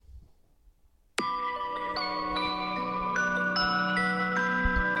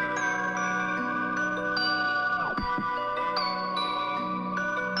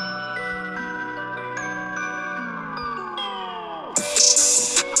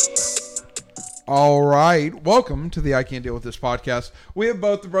All right. Welcome to the I Can't Deal With This podcast. We have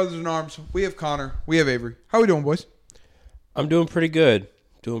both the brothers in arms. We have Connor. We have Avery. How we doing, boys? I'm doing pretty good.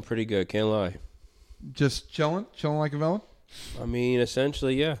 Can't lie. Just chilling? Chilling like a villain? I mean,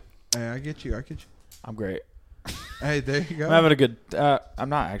 essentially, yeah. Hey, I get you. I'm great. Hey, there you go. I'm having a good I'm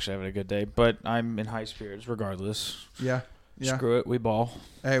not actually having a good day, but I'm in high spirits regardless. Yeah. Screw it, we ball.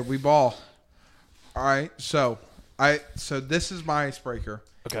 Hey, we ball. All right. So this is my icebreaker.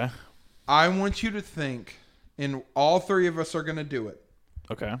 Okay. I want you to think, and all three of us are going to do it.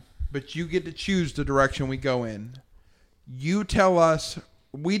 Okay. But you get to choose the direction we go in. You tell us.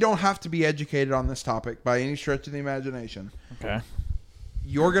 We don't have to be educated on this topic by any stretch of the imagination. Okay.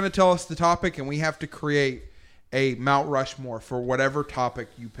 You're going to tell us the topic, and we have to create a Mount Rushmore for whatever topic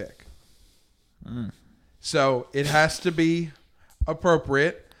you pick. So it has to be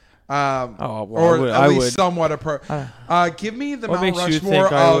appropriate. Or at least somewhat appropriate. Give me the Mount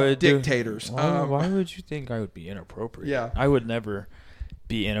Rushmore of dictators. Why would you think I would be inappropriate? Yeah. I would never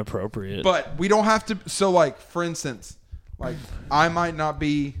be inappropriate. But we don't have to. So, like, for instance, like, I might not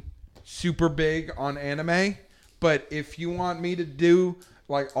be super big on anime, but if you want me to do,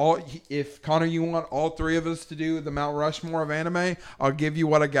 if Connor, you want all three of us to do the Mount Rushmore of anime, I'll give you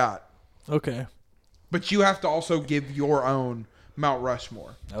what I got. Okay. But you have to also give your own Mount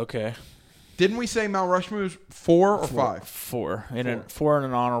Rushmore. Okay. Didn't we say Mount Rushmore was 4 or 5? 4. Four and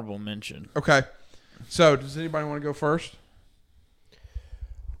an honorable mention. Okay. So, does anybody want to go first?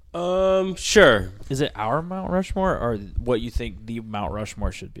 Sure. Is it our Mount Rushmore or what you think the Mount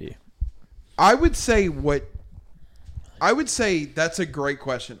Rushmore should be? I would say that's a great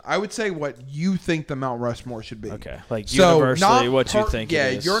question. I would say what you think the Mount Rushmore should be. Okay. Like universally what you think it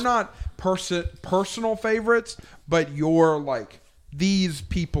is. Yeah, you're not personal favorites, but you're like, these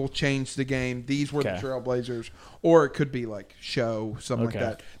people changed the game. These were the Trailblazers. Or it could be like show, something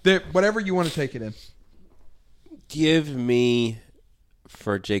like that. Whatever you want to take it in. Give me,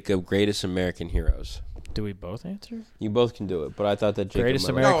 for Jacob, greatest American heroes. Do we both answer? You both can do it, but I thought that Jacob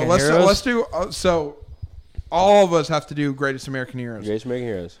Greatest might American No, heroes? let's do so all of us have to do greatest American heroes. Greatest American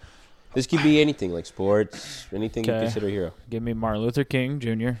heroes. This could be anything, like sports, anything you consider a hero. Give me Martin Luther King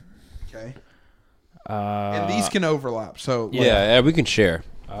Jr. Okay. And these can overlap. So Yeah, we can share.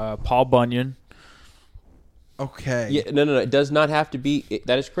 Paul Bunyan. Okay. Yeah, no. It does not have to be.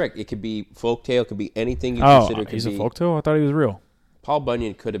 That is correct. It could be folktale. It could be anything you consider. He's a folktale? I thought he was real. Paul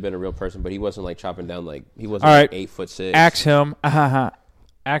Bunyan could have been a real person, but he wasn't like chopping down like he wasn't All right. like 8'6". Axe him.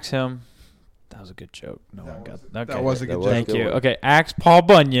 Axe him. That was a good joke. No one got that. That was a good joke. Thank you. Okay, axe Paul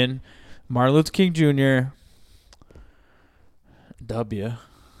Bunyan, Martin Luther King Jr. W.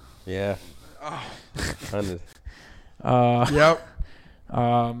 Yeah. Yep.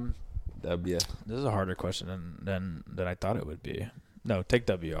 W. This is a harder question than I thought it would be. No, take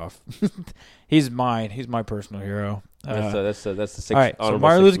W off. He's mine. He's my personal hero. That's the sixth. All right, so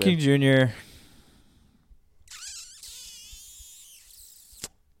Martin Luther King Jr.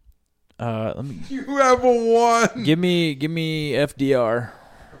 Let me. You have a 1. Give me FDR.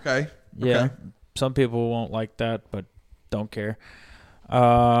 Okay. Yeah. Okay. Some people won't like that, but don't care.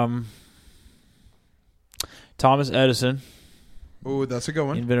 Thomas Edison. Ooh, that's a good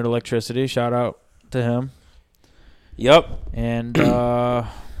one. Invented electricity. Shout out to him. Yep. And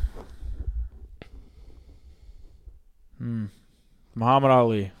Muhammad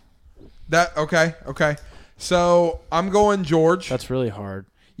Ali. Okay. So I'm going George. That's really hard.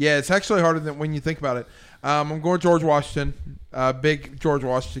 Yeah, it's actually harder than when you think about it. I'm going George Washington. Big George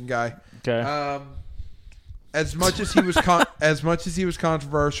Washington guy. Okay. As much as he was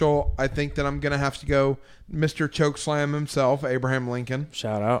controversial, I think that I'm gonna have to go Mr. Chokeslam himself, Abraham Lincoln.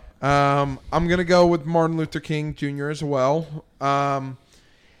 Shout out. I'm gonna go with Martin Luther King Jr. as well. I'm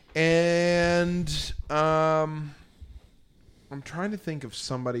trying to think of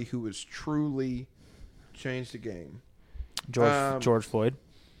somebody who has truly changed the game. George Floyd.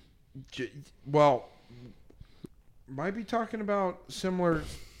 Might be talking about similar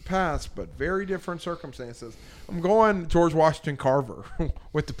paths, but very different circumstances. I'm going George Washington Carver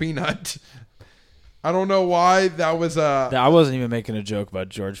with the peanut. I don't know why that was I wasn't even making a joke about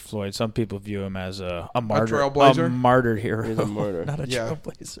George Floyd. Some people view him as a martyr, trailblazer? a martyr hero. He's a martyr. Not a Yeah.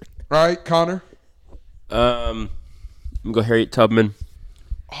 trailblazer. All right, Connor. I'm gonna go Harriet Tubman.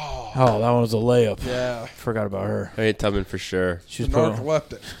 Oh, that one was a layup. Yeah. Forgot about her. Harriet Tubman for sure. She was put on-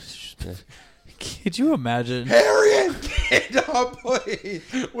 narcoleptic. Could you imagine? Harriet, get up, please.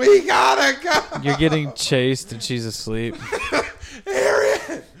 We gotta go. You're getting chased and she's asleep.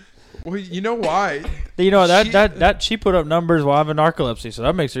 Harriet. Well, you know why? You know that she put up numbers while having narcolepsy, so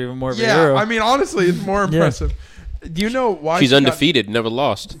that makes her even more of a hero. I mean, honestly, it's more impressive. Do you know why She's undefeated, never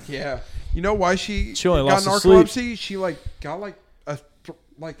lost. Yeah. You know why she only got lost her sleep. narcolepsy? She got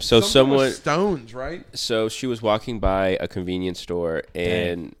So someone stones, right? So she was walking by a convenience store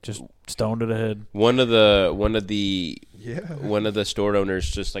and just stoned to the head. one of the Yeah. store owners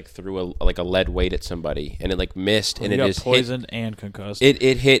just like threw a lead weight at somebody and it like missed and it got just poisoned and concussed. It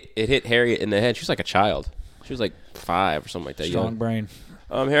hit Harriet in the head. She was like a child. She was like 5 or something like that. Strong brain.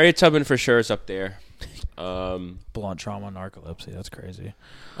 Harriet Tubman for sure is up there. Blunt trauma, narcolepsy. That's crazy.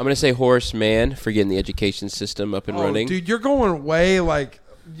 I'm gonna say Horace Mann for getting the education system up and running. Dude, you're going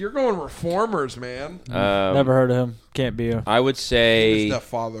you're going reformers, man. Never heard of him. Can't be you. I would say He's the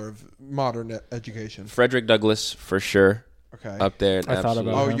father of modern education. Frederick Douglass for sure. Okay. Up there. I thought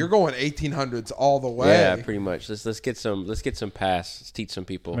about him. You're going 1800s all the way. Yeah, pretty much. Let's get some pass. Let's teach some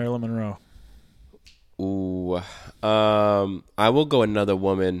people. Marilyn Monroe. Ooh. I will go another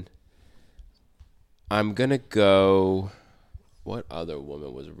woman. I'm gonna go. What other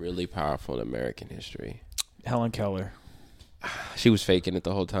woman was really powerful in American history? Helen Keller. She was faking it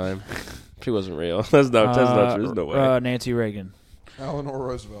the whole time. She wasn't real. That's not true. There's no way. Nancy Reagan. Eleanor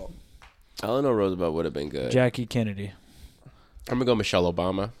Roosevelt. Eleanor Roosevelt would have been good. Jackie Kennedy. I'm gonna go Michelle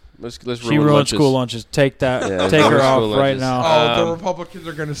Obama. Let's She ruined school lunches. Take that. Yeah, Take her ruined off school right lunches. now. The Republicans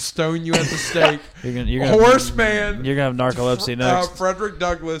are going to stone you at the stake. You're gonna Horseman. You're gonna have narcolepsy next. Frederick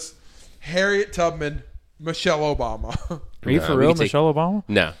Douglass, Harriet Tubman, Michelle Obama. Are you for real, Michelle Obama?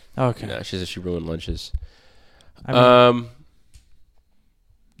 No. Okay. No, she ruined lunches. I mean,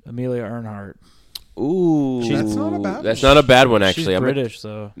 Amelia Earhart. Ooh, That's not a bad one. That's not a bad one, actually. She's British,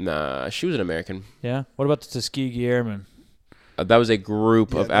 though. Nah, she was an American. Yeah. What about the Tuskegee Airmen? That was a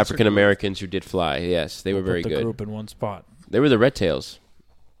group of that's a African Americans who did fly. Yes, they were very Put good. the group in one spot. They were the Red Tails.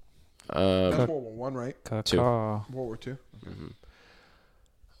 That's World War One, right? Two. World War Two.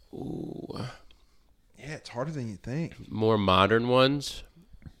 Ooh, Yeah, it's harder than you think. more modern ones.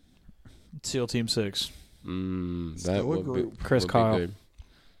 SEAL Team 6. That Still a would be, group. Chris would be Kyle. good.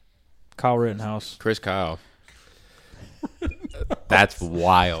 Kyle Rittenhouse. Chris Kyle. That's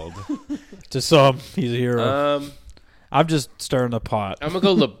wild. To some, he's a hero. I'm just stirring the pot. I'm gonna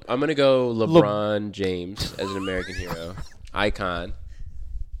go LeBron James as an American hero, icon.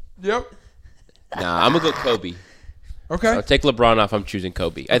 Yep. Nah, I'm gonna go Kobe. Okay. I'll take LeBron off. I'm choosing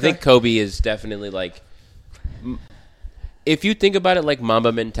Kobe. I think Kobe is definitely like, if you think about it, like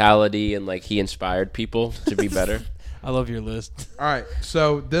Mamba mentality and like he inspired people to be better. I love your list. All right.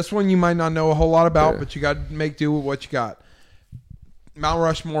 So this one you might not know a whole lot about, but you got to make do with what you got. Mount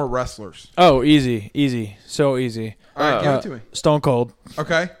Rushmore wrestlers. Oh, easy. So easy. All right, give it to me. Stone Cold.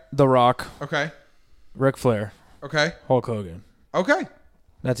 Okay. The Rock. Okay. Ric Flair. Okay. Hulk Hogan. Okay.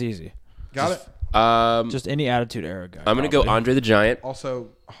 That's easy. Got it. Just any Attitude Era guy. I'm gonna go Andre the Giant. Also,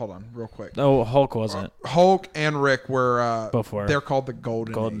 hold on, real quick. No, Hulk wasn't. Hulk and Rick were Before. They're called the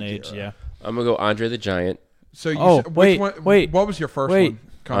Golden Age, era. yeah. I'm gonna go Andre the Giant. So you Oh, said, wait. What was your first one?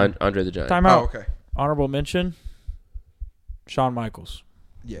 Connor? Andre the Giant. Time Oh, out. okay. Honorable mention. Shawn Michaels.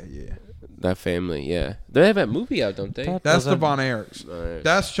 Yeah. That family, yeah. They have that movie out, don't they? That That's the doesn't- Von Erichs. Right.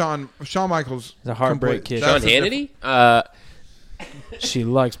 That's Shawn Michaels. The Heartbreak Kid. Sean That's a Hannity? She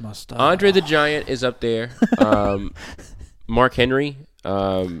likes my style. Andre the Giant is up there. Mark Henry,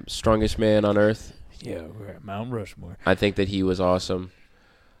 strongest man on earth. Yeah, we're at Mount Rushmore. I think that he was awesome.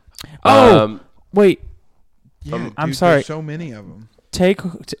 Oh, wait. Yeah, I'm dude, sorry. There's so many of them.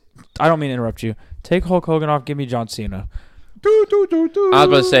 I don't mean to interrupt you. Take Hulk Hogan off. Give me John Cena. I was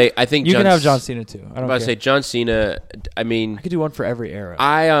about to say, I think You can have John Cena too. I I don't was about to care. say John Cena. I mean, I could do one for every era.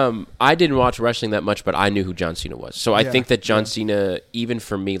 I didn't watch wrestling that much, but I knew who John Cena was. So I Yeah, think that John Cena, even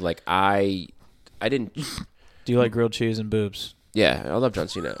for me, like I didn't. Do you like grilled cheese and boobs? Yeah, I love John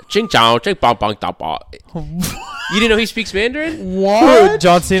Cena. Ching chong, ching bong bong da ba. You didn't know he speaks Mandarin? What?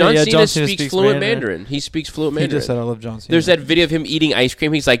 John Cena. John Cena speaks fluent Mandarin. He speaks fluent He Mandarin. just said I love John Cena. There's that video of him eating ice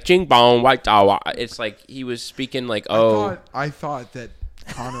cream. He's like ching bong white da wa. It's like he was speaking like I thought that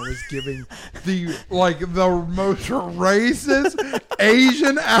Connor was giving the most racist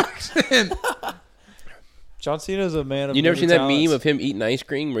Asian accent. John Cena is a man of You never many seen that talents. meme of him eating ice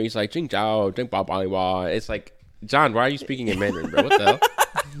cream where he's like ching chow ching ba ba wa. It's like, John, why are you speaking in Mandarin, bro? What the hell?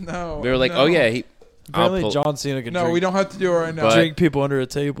 No. They were like, no. oh yeah, he. Apparently, John Cena can No, drink, we don't have to do it right now. But- drink people under a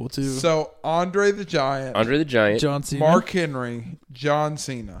table too. So Andre the Giant, Andre the Giant. John Cena. Mark Henry, John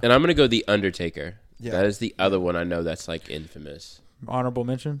Cena. And I'm gonna go the Undertaker. Yeah. That is the other one I know that's like infamous. Honorable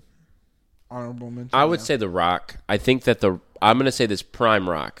mention. Honorable mention. I would say The Rock. I think that I'm gonna say this prime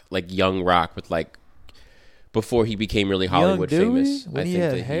Rock, like young Rock with like before he became really Hollywood Young Dewey? famous. When I he think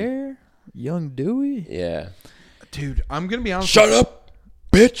had that hair. Young Dewey. Yeah. dude, I'm gonna be honest. Shut up,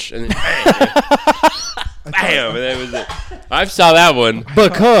 bitch! And then bam, and that was it. I saw that one.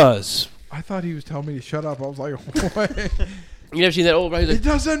 Because I thought he was telling me to shut up. I was like, what? You never seen that old? Right? It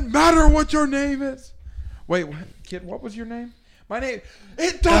doesn't matter what your name is. Wait, kid, what was your name? My name.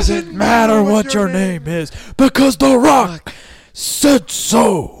 It doesn't matter what your name is because The Rock said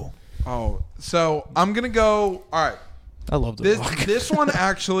so. Oh, so I'm gonna go. All right. I love The Rock. This one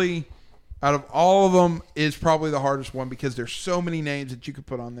actually, out of all of them, is probably the hardest one because there's so many names that you could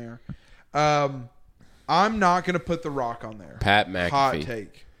put on there. I'm not gonna put The Rock on there. Pat McAfee. Hot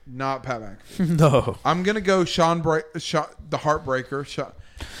take. Not Pat McAfee. No. I'm gonna go the Heartbreaker.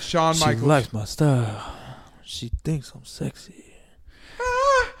 Shawn Michaels. She likes my style. She thinks I'm sexy.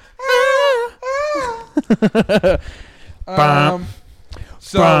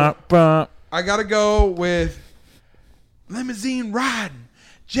 So I gotta go with limousine riding,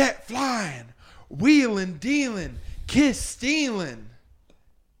 jet flying, wheeling dealing, kiss stealing.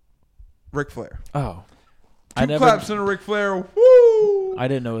 Ric Flair. Oh, Two claps and a Ric Flair. Woo! I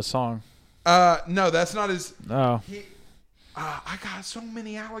didn't know his song. No, that's not his. Oh. I got so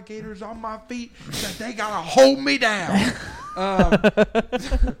many alligators on my feet that they gotta hold me down.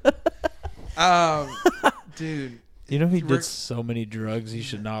 Dude. You know he did so many drugs he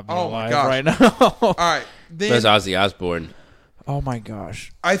should not be alive gosh. right now. All right. Then, That's Ozzy Osbourne. Oh my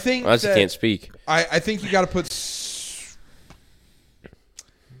gosh. I think Ozzy can't speak. I think you got to put.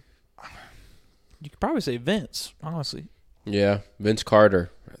 You could probably say Vince, honestly. Yeah, Vince Carter,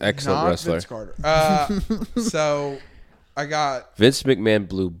 excellent wrestler. Vince Carter. So I got Vince McMahon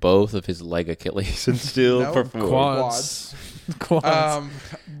blew both of his leg Achilles and still performed. Quads.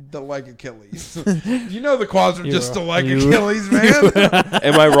 The leg Achilles. You know the quads are just the leg you- Achilles, man.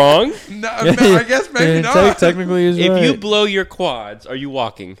 Am I wrong? No, I guess maybe not. Technically, he's If right. you blow your quads, are you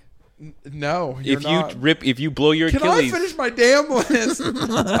walking? No, you're If not. if you blow your Can Achilles, I finish my damn list?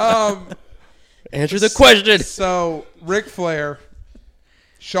 answer the question. So Ric Flair,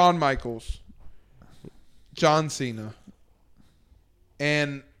 Shawn Michaels, John Cena,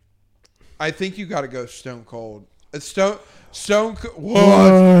 and I think you got to go Stone Cold. Stone Cold.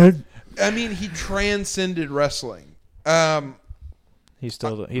 What? I mean, he transcended wrestling. He's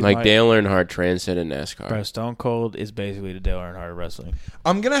still Like Dale Earnhardt transcended NASCAR. Bro, Stone Cold is basically the Dale Earnhardt of wrestling.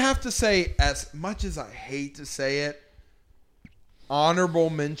 I'm gonna have to say, as much as I hate to say it, honorable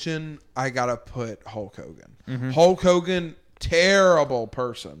mention. I gotta put Hulk Hogan. Mm-hmm. Hulk Hogan, terrible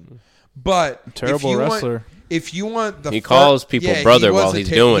person, but Terrible wrestler. If you want the, He calls people brother while he's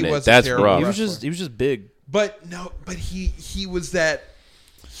doing it. That's rough. He was just big. But no, but he was that.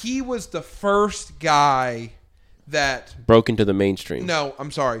 He was the first guy that broke into the mainstream. No,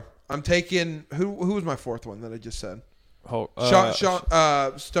 I'm sorry. I'm taking who was my fourth one that I just said?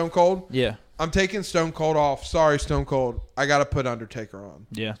 Stone Cold. Yeah, I'm taking Stone Cold off. Sorry, Stone Cold. I got to put Undertaker on.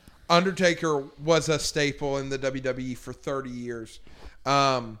 Yeah, Undertaker was a staple in the WWE for 30 years.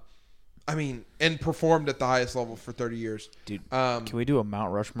 I mean, and performed at the highest level for 30 years. Dude, can we do a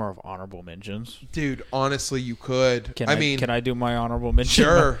Mount Rushmore of honorable mentions? Dude, honestly, you could. Can I do my honorable mention?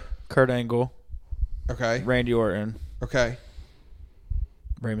 Sure. Kurt Angle. Okay. Randy Orton. Okay.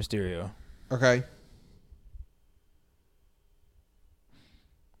 Rey Mysterio. Okay.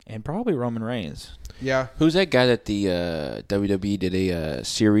 And probably Roman Reigns. Yeah. Who's that guy that the WWE did a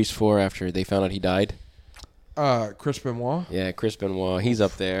series for after they found out he died? Chris Benoit. Yeah, Chris Benoit. He's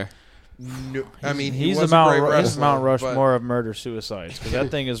up there. No, I mean, he's was the a great Mount wrestler, Rushmore of murder suicides because that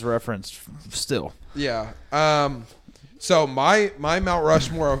thing is referenced still. Yeah. So my Mount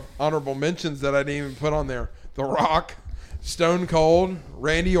Rushmore of honorable mentions that I didn't even put on there: The Rock, Stone Cold,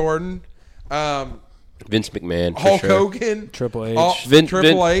 Randy Orton, Vince McMahon, Hulk Hogan, Triple H,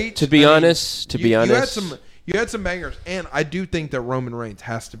 Triple H. To be honest, you had some bangers, and I do think that Roman Reigns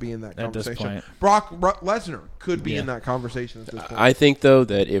has to be in that At this conversation. point. Brock Lesnar could be in that conversation at this point. I think though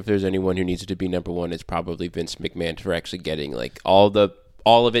that if there's anyone who needs to be number one, it's probably Vince McMahon for actually getting like all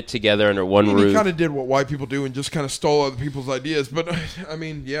of it together under one roof. He kind of did what white people do and just kind of stole other people's ideas. But I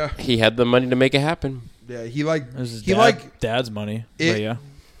mean, yeah, he had the money to make it happen. yeah, dad's money. But yeah,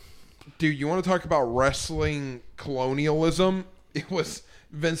 dude, you want to talk about wrestling colonialism? It was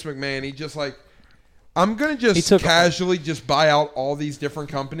Vince McMahon. He just like, I'm going to just casually just buy out all these different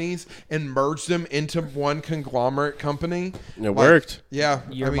companies and merge them into one conglomerate company. It worked. Yeah.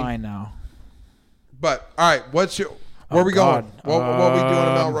 You're mine now. But, all right, where are we going? What are we doing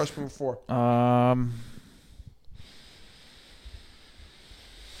at Mount Rushmore for?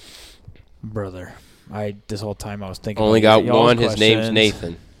 Brother, this whole time I was thinking Only got one. His questions. name's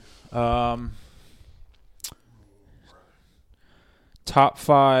Nathan. Top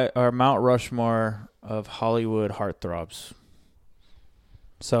 5 or Mount Rushmore of Hollywood heartthrobs.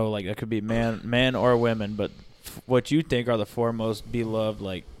 So like that could be men or women, but what you think are the 4 most beloved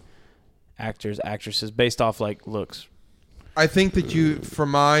like actors, actresses based off like looks. I think that for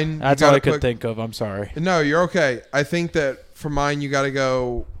mine, That's all I could think of. I'm sorry. No, you're okay. I think that for mine, you got to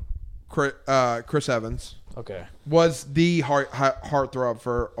go Chris Evans. Okay. Was the heartthrob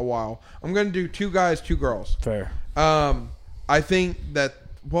for a while. I'm going to do 2 guys, 2 girls. Fair. I think that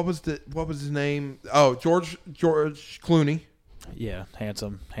what was his name? Oh, George Clooney. Yeah,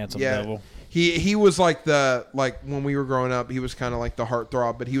 handsome Yeah. devil. He was like when we were growing up, he was kind of like the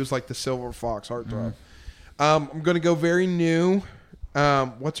heartthrob, but he was like the silver fox heartthrob. I'm going to go very new.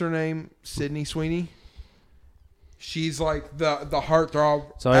 What's her name? Sydney Sweeney. She's like the heartthrob.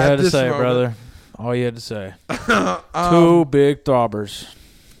 That's all you had to say, brother. All you had to say. 2 big throbbers.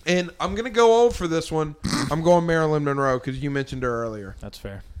 And I'm going to go old for this one. I'm going Marilyn Monroe because you mentioned her earlier. That's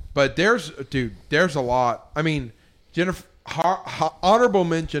fair. But there's a lot. I mean, Jennifer, honorable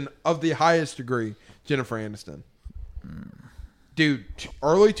mention of the highest degree, Jennifer Aniston. Dude,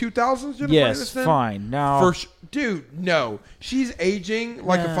 early 2000s Jennifer Aniston? Yes, fine. Now, dude, no. She's aging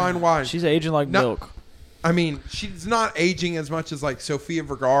like a fine wine. She's aging like milk. I mean, she's not aging as much as like Sofia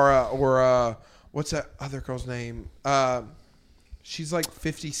Vergara or what's that other girl's name? She's like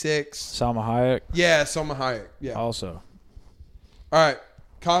 56. Salma Hayek. Yeah, Salma Hayek. Yeah. Also. All right,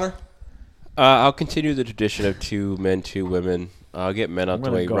 Connor. I'll continue the tradition of 2 men, 2 women. I'll get men out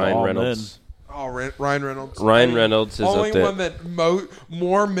the way. Ryan Reynolds. Oh, Ryan Reynolds. Ryan Reynolds is only up there. One that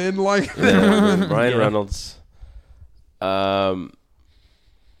more men like than women. Ryan Reynolds. Margot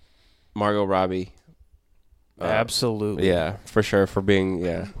Robbie. Absolutely. Yeah, for sure. For being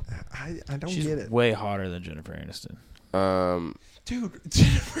I don't She's get it. way hotter than Jennifer Aniston. Dude,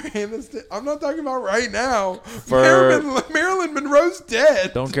 Jennifer Aniston. I'm not talking about right now. Marilyn Monroe's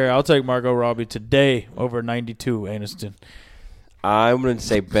dead. Don't care. I'll take Margot Robbie today over 92 Aniston. I'm going to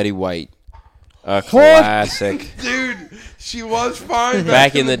say Betty White. A classic. Dude, she was fine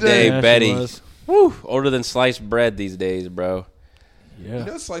Back in the day, Yeah, Betty. Woo, older than sliced bread these days, bro. Yeah. You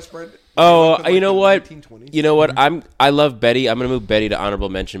know sliced bread? Oh, Like you know what? 1920s? You know what? I love Betty. I'm going to move Betty to honorable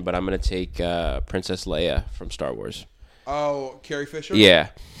mention, but I'm going to take Princess Leia from Star Wars. Oh, Carrie Fisher? Yeah.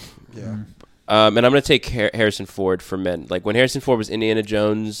 Yeah. And I'm going to take Harrison Ford for men. Like when Harrison Ford was Indiana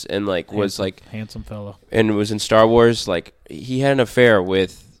Jones and was like handsome fellow and was in Star Wars, like he had an affair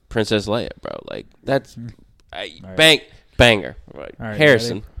with Princess Leia, bro. Like that's banger. Right. All right,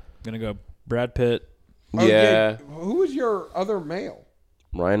 Harrison. ready? I'm going to go Brad Pitt. Oh, Yeah. Who was your other male?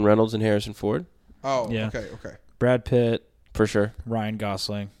 Ryan Reynolds and Harrison Ford. Oh, Yeah. okay. Brad Pitt, For sure. Ryan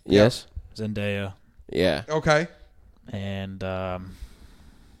Gosling, Yes. Zendaya, Yeah. Okay. and I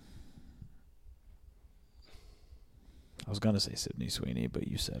was going to say Sydney Sweeney, but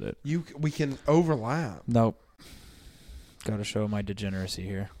you said it. We can overlap. Nope. Got to show my degeneracy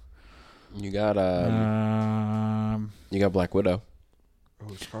here. You got you got Black Widow.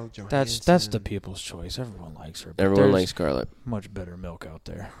 Oh, Scarlett Johansson. That's the people's choice. Everyone likes her. But Everyone there's likes Scarlett. much better milk out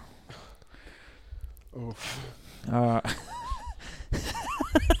there. Oof.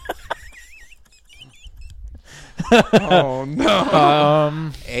 Oh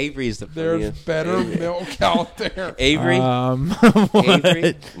no. Avery's the There's funniest. better milk out there. Avery. what?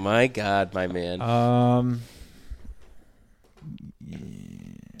 Avery. My God, my man. Yeah,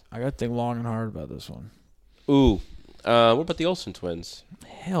 I got to think long and hard about this one. Ooh. What about the Olsen twins?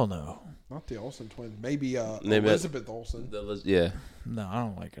 Hell no. Not the Olsen twins. Maybe Maybe Elizabeth Olsen. Yeah. No, I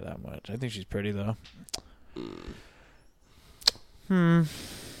don't like her that much. I think she's pretty though.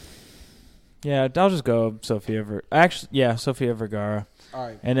 Yeah, I'll just go Sofia Vergara. All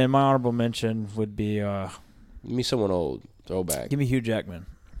right. And then my honorable mention would be Give me someone old. Throwback. give me Hugh Jackman.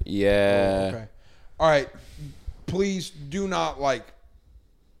 Yeah. Okay. All right. Please do not like.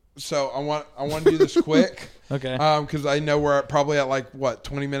 So I want to do this quick. Okay. Because I know we're probably at like what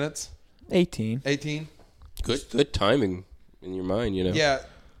 20 minutes. 18. 18. Good timing in your mind, you know. Yeah.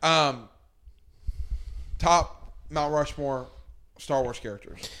 Top Mount Rushmore Star Wars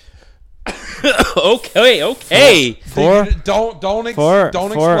characters. Okay. Four. Don't Four.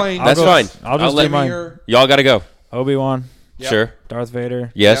 explain. That's fine. I'll just let do mine. Y'all got to go. Obi-Wan, Yep. Sure. Darth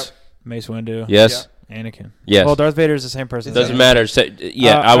Vader, Yes. Mace Windu, Yes. Anakin. Yes. Well, Darth Vader is the same person. Doesn't matter. So,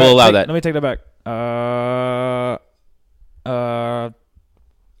 I will allow that. Let me take that back.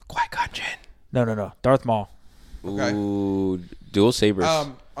 Qui-Gon Jinn. No. Darth Maul. Okay. Ooh, dual sabers.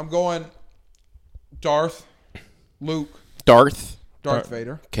 I'm going Darth, Luke, Darth.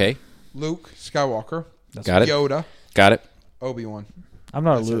 Vader, Okay. Luke Skywalker, Got it. Yoda, Got it. Obi-Wan. I'm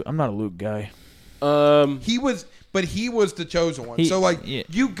not a Luke guy. He was the chosen one. He- So like yeah.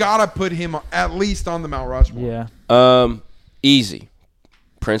 you gotta put him at least on the Mount Rushmore. Yeah. Easy.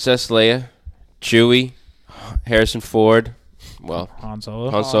 Princess Leia, Chewie, Harrison Ford, Well, Han Solo.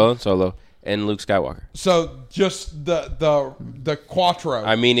 Han Solo, and Luke Skywalker. So just the quattro.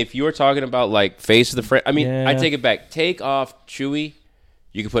 I mean, if you were talking about like face of the friend, I mean, Yeah. I take it back. Take off Chewie.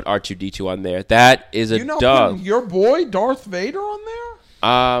 You can put R2-D2 on there. That is a you know, dub. your boy Darth Vader on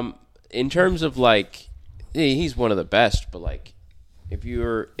there. In terms of like, he's one of the best. But like, if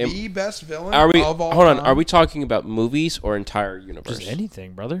you're The best villain are we? of all Hold on. time. Are we talking about movies or entire universe? Just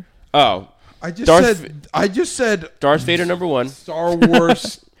anything, brother. Oh, I just Darth- said Darth Vader number 1. Star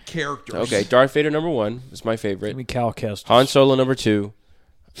Wars characters. Okay, Darth Vader number 1 is my Give favorite. me Cal Kestis. Han Solo number 2.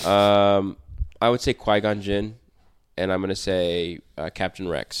 I would say Qui-Gon Jinn, and I'm gonna say Captain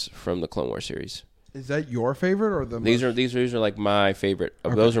Rex from the Clone Wars series. Is that your favorite or the? These are like my favorite.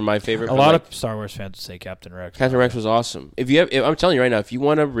 Those are my favorite. A but, lot like, of Star Wars fans would say Captain Rex. Captain Rex was awesome. I'm telling you right now, if you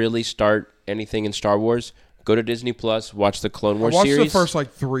want to really start anything in Star Wars, go to Disney Plus, watch the Clone I Wars watched series. the first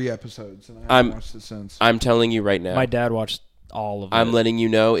like 3 episodes, and I haven't watched it since. I'm telling you right now. My dad watched all of it. I'm letting you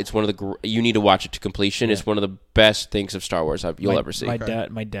know it's one of the. You need to watch it to completion. Yeah. It's one of the best things of Star Wars you'll ever see. My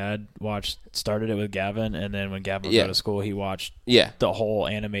dad started it with Gavin, and then when Gavin was out of school, he watched the whole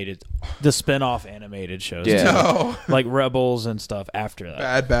the spin-off animated shows. Yeah. No. Like Rebels and stuff after that.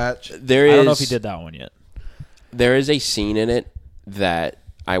 Bad Batch. I don't know if he did that one yet. There is a scene in it that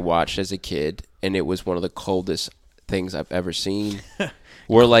I watched as a kid, and it was one of the coldest things I've ever seen.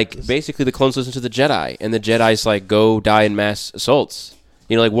 Where, like, basically the clones listen to the Jedi, and the Jedi's like, go die in mass assaults.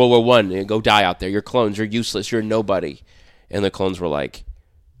 You know, like World War I, go die out there. You're clones. You're useless. You're nobody. And the clones were like,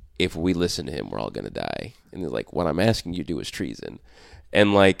 if we listen to him, we're all going to die. And they're like, what I'm asking you to do is treason.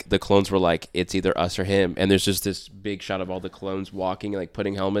 And, like, the clones were like, it's either us or him. And there's just this big shot of all the clones walking, like,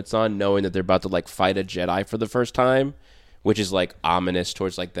 putting helmets on, knowing that they're about to, like, fight a Jedi for the first time, which is, like, ominous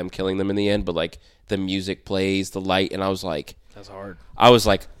towards, like, them killing them in the end. But, like, the music plays, the light, and I was like... That's hard. I was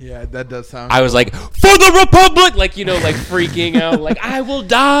like... Yeah, that does sound... I was like, for the Republic! Like, you know, like, freaking out. Like, I will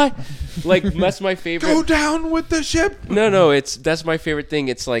die! Like, that's my favorite... Go down with the ship! No, that's my favorite thing.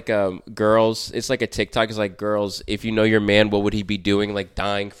 It's like, girls... It's like a TikTok. It's like, girls, if you know your man, what would he be doing? Like,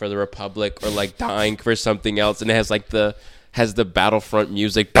 dying for the Republic or, like, dying for something else. And it has, like, the Battlefront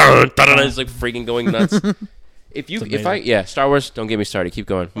music. Dun, dun, dun, it's, like, freaking going nuts. Star Wars, don't get me started. Keep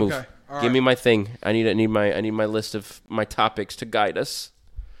going. Move. Okay. Give me my thing. I need my list of my topics to guide us.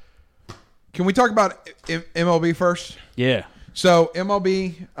 Can we talk about MLB first? Yeah. So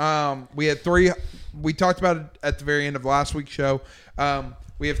MLB, we had 3. We talked about it at the very end of last week's show.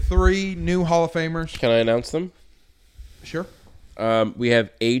 We have 3 new Hall of Famers. Can I announce them? Sure. We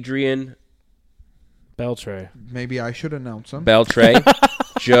have Adrian Beltre. Maybe I should announce them. Beltre,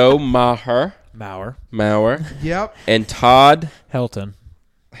 Joe Mauer, Yep. and Todd Helton.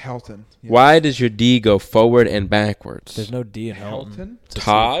 Helton. Yep. Why does your D go forward and backwards? There's no D in Helton.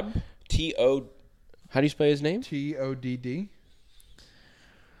 Todd, T-O... How do you spell his name? Todd.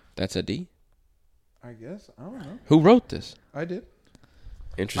 That's a D? I guess. I don't know. Who wrote this? I did.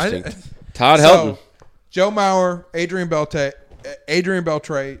 Interesting. Todd Helton. Joe Mauer, Adrian Beltre,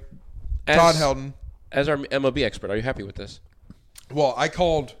 Todd Helton. As our MLB expert, are you happy with this? Well, I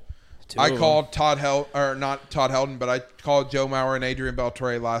called not Todd Helton, but I called Joe Mauer and Adrian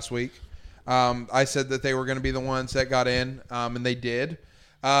Beltre last week. I said that they were going to be the ones that got in, and they did.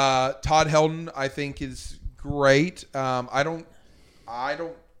 Todd Helton, I think, is great. I don't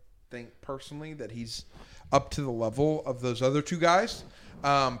think personally that he's up to the level of those other 2 guys.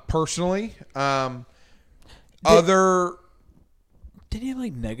 Personally, did he have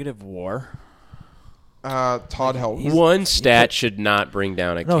like negative WAR? Todd Helton. One stat should not bring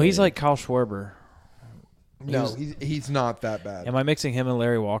down a No, kid. he's like Kyle Schwarber. He's not that bad. Am I mixing him and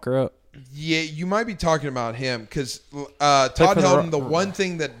Larry Walker up? Yeah, you might be talking about him because Todd Helton, the one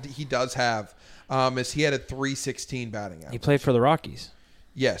thing that he does have is he had a .316 batting average. He played for the Rockies.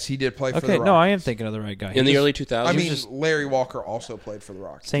 Yes, he did play for the Okay, Rockies. no, I am thinking of the right guy. In the early 2000s? I mean, Larry Walker also played for the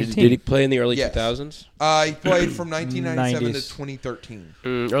Rockies. Same team. Did he play in the early Yes. 2000s? He played from 1997 to 90s. 2013.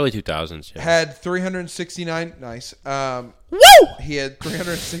 Early 2000s, yeah. Had 369. Nice. Woo! He had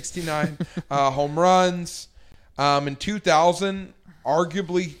 369 home runs. In 2000,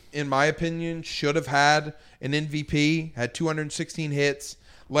 arguably, in my opinion, should have had an MVP. Had 216 hits.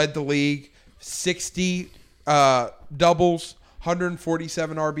 Led the league. 60 doubles.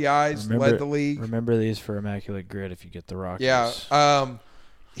 147 RBIs. Led the league. Remember these for Immaculate Grid if you get the Rockies. Yeah.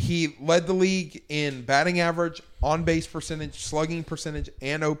 He led the league in batting average, on-base percentage, slugging percentage,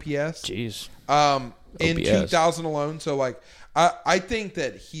 and OPS. Jeez. In 2000 alone. So, like, I think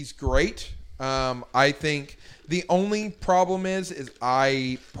that he's great. I think the only problem is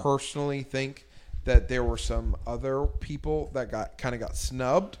I personally think that there were some other people that got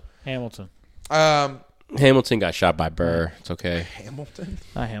snubbed. Hamilton. Hamilton got shot by Burr. It's okay. Hamilton?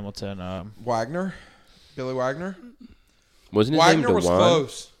 Not Hamilton. Wagner? Billy Wagner? Wasn't his Wagner name was DeJuan?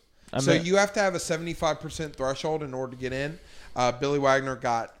 close. So you have to have a 75% threshold in order to get in. Billy Wagner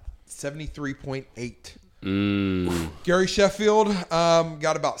got 73.8. Gary Sheffield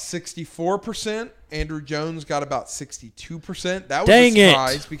got about 64%. Andrew Jones got about 62%. That was a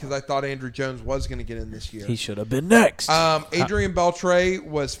surprise because I thought Andrew Jones was going to get in this year. He should have been next. Adrian Beltre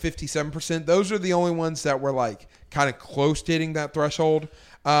was 57%. Those are the only ones that were like kind of close to hitting that threshold.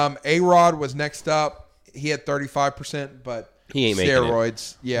 A-Rod was next up. He had 35%, but he ain't steroids. Making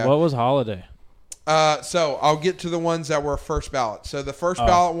it. Yeah. What was Holiday? So I'll get to the ones that were first ballot. So the first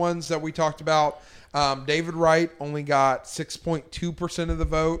ballot ones that we talked about, David Wright only got 6.2% of the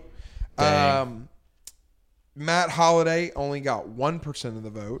vote. Matt Holliday only got 1% of the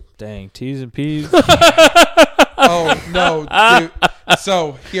vote. Dang, T's and P's. Oh no, dude.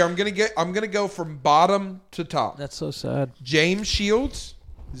 So here I'm gonna go from bottom to top. That's so sad. James Shields,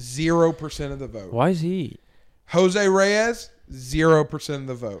 0% of the vote. Why is he? Jose Reyes, 0% of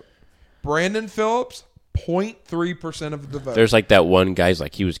the vote. Brandon Phillips, 0.3% of the vote. There's like that one guy's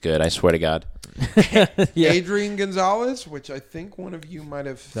like he was good. I swear to God. Yeah. Adrian Gonzalez, which I think one of you might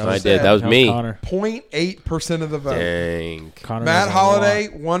have I did. That was me. 0.8% of the vote. Dang. Connor Matt Holliday,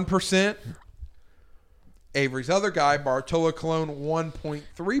 1%. Avery's other guy, Bartolo Colon,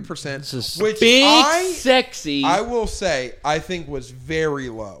 1.3%, which big, sexy. I will say, I think was very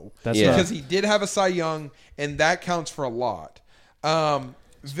low. That's because he did have a Cy Young, and that counts for a lot.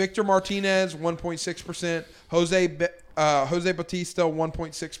 Victor Martinez, 1.6%. Jose Bautista,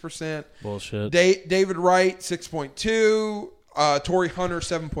 1.6%. Bullshit. David Wright, 6.2. Torrey Hunter,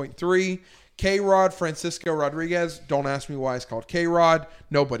 7.3. K-Rod Francisco Rodriguez. Don't ask me why it's called K-Rod.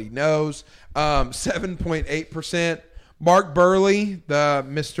 Nobody knows. 7.8%. Mark Burley, the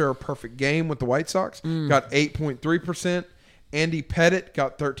Mr. Perfect Game with the White Sox, got 8.3%. Andy Pettit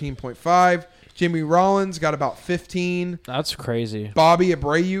got 13.5%. Jimmy Rollins got about 15%. That's crazy. Bobby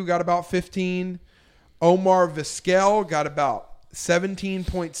Abreu got about 15%. Omar Vizquel got about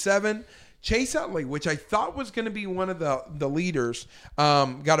 17.7%. Chase Utley, which I thought was going to be one of the leaders,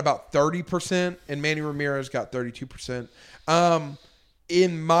 got about 30%, and Manny Ramirez got 32%.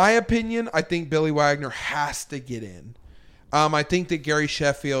 In my opinion, I think Billy Wagner has to get in. I think that Gary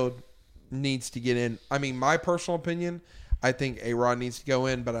Sheffield needs to get in. I mean, my personal opinion, I think A-Rod needs to go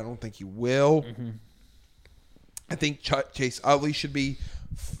in, but I don't think he will. Mm-hmm. I think Chase Utley should be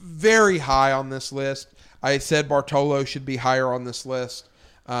very high on this list. I said Bartolo should be higher on this list.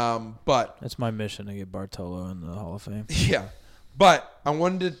 But that's my mission to get Bartolo in the Hall of Fame. Yeah. But I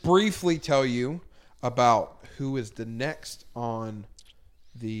wanted to briefly tell you about who is the next on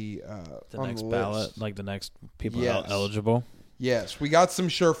the next the ballot, list. like the next people eligible. Yes, we got some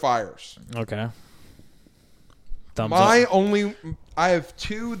surefires. Okay. I have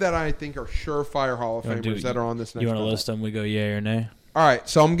two that I think are surefire Hall of Famers that are on this next. You want to ballot. list them? We go yay or nay. All right,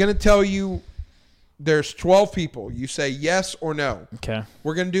 so I'm going to tell you. There's 12 people. You say yes or no. Okay.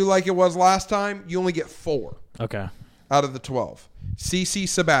 We're going to do like it was last time. You only get 4. Okay. Out of the 12. CC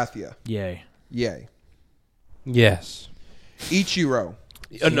Sabathia. Yay. Yay. Yes. Ichiro.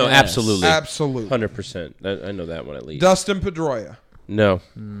 No, absolutely. Absolutely. 100%. I know that one at least. Dustin Pedroia. No.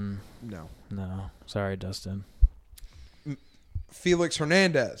 No. No. Sorry, Dustin. Felix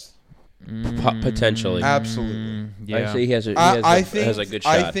Hernandez. Potentially. Absolutely. Yeah. Actually, he has a good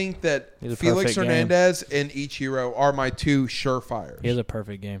shot. I think that Felix Hernandez and Ichiro are my two surefires. He has a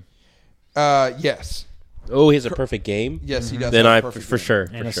perfect game. Yes. Oh, he has a perfect game? Yes, he does. Then have a perfect for game. sure.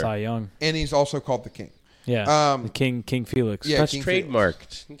 And a Cy Young. And he's also called the King. Yeah. The King Felix. Yeah, That's King trademarked.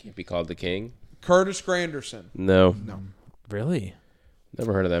 Felix. He can't be called the King. Curtis Granderson. No. Really?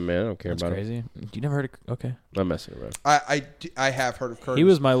 Never heard of that man. I don't care about crazy. You never heard of... Okay. I'm messing around. I have heard of Curtis. He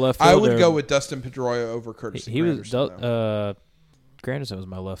was my left fielder. I would go with Dustin Pedroia over Curtis Granderson. Granderson was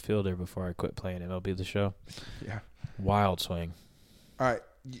my left fielder before I quit playing MLB The Show. Yeah. Wild swing. All right.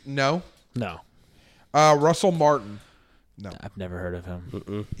 No? No. Russell Martin. No. I've never heard of him.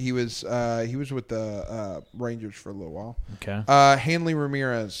 Mm-mm. He was with the Rangers for a little while. Okay. Hanley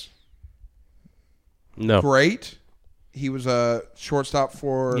Ramirez. No. Great. He was a shortstop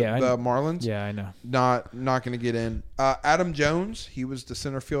for the Marlins. Yeah, I know. Not going to get in. Adam Jones. He was the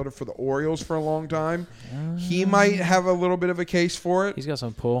center fielder for the Orioles for a long time. He might have a little bit of a case for it. He's got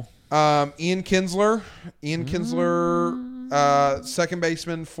some pull. Ian Kinsler. Second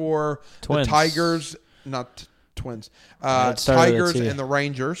baseman for Twins. the Tigers. Not Twins. Tigers and the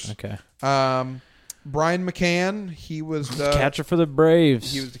Rangers. Okay. Brian McCann, he was the catcher for the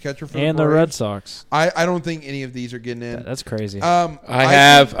Braves. He was the catcher for the Red Sox. I don't think any of these are getting in. That's crazy.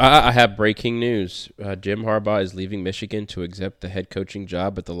 I have breaking news. Jim Harbaugh is leaving Michigan to accept the head coaching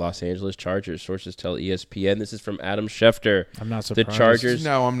job at the Los Angeles Chargers. Sources tell ESPN. This is from Adam Schefter. I'm not surprised. The Chargers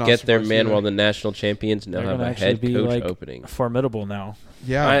I'm not get their man either. while the national champions now have a head coach opening. Formidable now.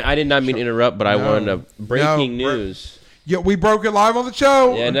 Yeah, I did not mean to interrupt, but I wanted to breaking news. Yeah, we broke it live on the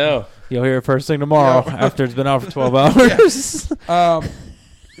show. Yeah, no. You'll hear it first thing tomorrow after it's been out for 12 hours.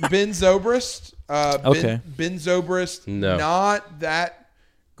 Ben Zobrist. Okay. Ben Zobrist, not that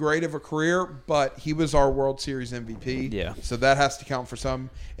great of a career, but he was our World Series MVP. Yeah. So that has to count for some.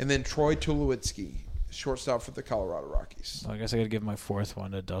 And then Troy Tulowitzki, shortstop for the Colorado Rockies. I guess I got to give my fourth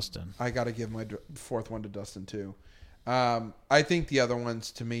one to Dustin. I got to give my fourth one to Dustin, too. I think the other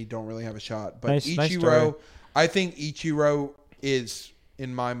ones, to me, don't really have a shot. But Ichiro, I think Ichiro is,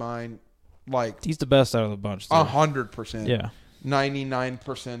 in my mind, like... He's the best out of the bunch. 100%. Yeah.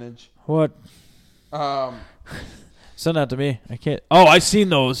 99%. What? Send that to me. I can't... Oh, I've seen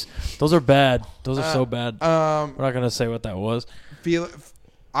those. Those are bad. Those are so bad. We're not going to say what that was.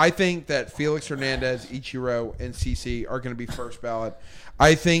 I think that Felix Hernandez, Ichiro, and CC are going to be first ballot.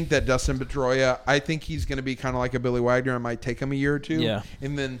 I think that Dustin Pedroia, I think he's going to be kind of like a Billy Wagner. It might take him a year or two. Yeah.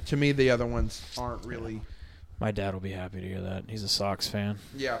 And then, to me, the other ones aren't really... My dad will be happy to hear that. He's a Sox fan.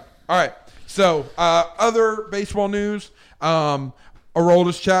 Yeah. All right. So, other baseball news.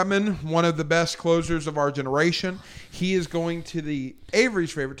 Aroldis Chapman, one of the best closers of our generation. He is going to the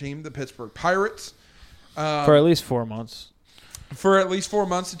Avery's favorite team, the Pittsburgh Pirates. For at least 4 months. For at least 4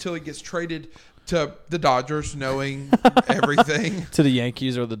 months until he gets traded to the Dodgers, knowing everything. To the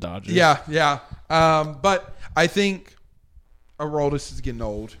Yankees or the Dodgers. Yeah. But I think Aroldis is getting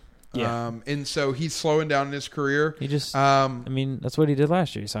old. Yeah. And so he's slowing down in his career. He just, that's what he did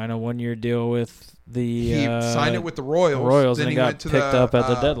last year. He signed a 1-year deal with he signed it with the Royals. Then he got picked up at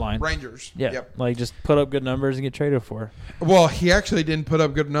the deadline. Rangers. Yeah. Yep. Just put up good numbers and get traded for. Well, he actually didn't put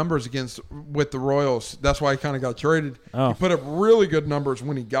up good numbers with the Royals. That's why he kind of got traded. Oh. He put up really good numbers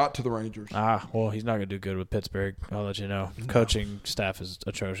when he got to the Rangers. Well, he's not going to do good with Pittsburgh. I'll let you know. No. Coaching staff is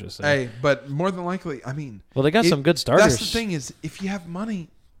atrocious. Hey, but more than likely, well, they got some good starters. That's the thing is, if you have money,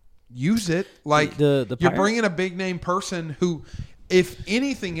 use it. Like the you're bringing a big name person who, if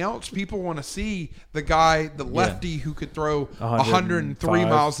anything else, people want to see the guy, the lefty who could throw 103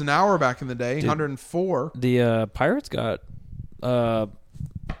 miles an hour back in the day, 104. The Pirates got Pablo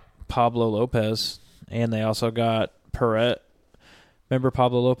Lopez, and they also got Perret. Remember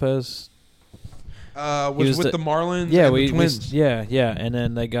Pablo Lopez? Was with the Marlins and the Twins. And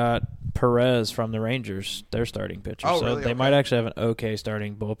then they got Perez from the Rangers, their starting pitcher. Oh, so really? They might actually have an okay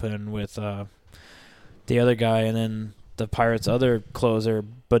starting bullpen with the other guy, and then the Pirates' other closer,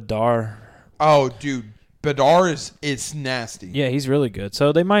 Bedar. Oh, dude. Bedar is nasty. Yeah, he's really good.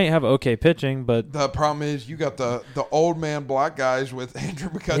 So they might have okay pitching, but the problem is you got the old man black guys with Andrew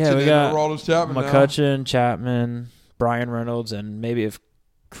McCutchen and Aroldis Chapman. McCutchen, Chapman, Brian Reynolds, and maybe if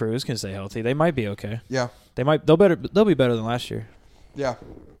Cruz can stay healthy, they might be okay. Yeah, they'll be better than last year. Yeah.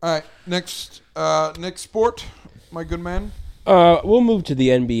 All right. Next sport, my good man. We'll move to the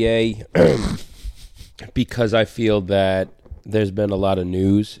NBA because I feel that there's been a lot of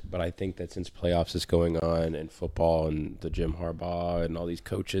news, but I think that since playoffs is going on and football and the Jim Harbaugh and all these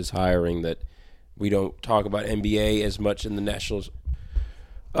coaches hiring, that we don't talk about NBA as much in the Nationals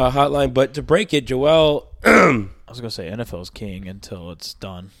hotline. But to break it, Joel... I was going to say NFL's king until it's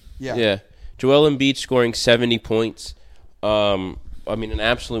done. Yeah. Joel Embiid scoring 70 points. An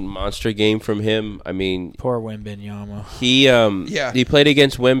absolute monster game from him. Poor Wembanyama. He played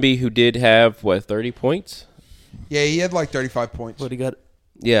against Wemby, who did have 30 points. Yeah, he had like 35 points. But he got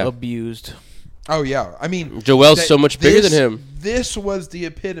abused. Oh yeah, Joel's so much bigger than him. This was the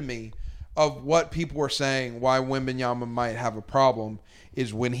epitome of what people were saying. Why Wembanyama might have a problem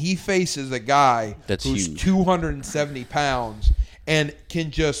is when he faces a guy who's huge. 270 pounds and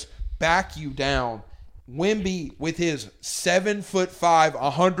can just back you down. Wemby, with his 7'5",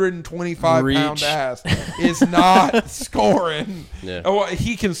 125-pound ass, is not scoring. Yeah. Well,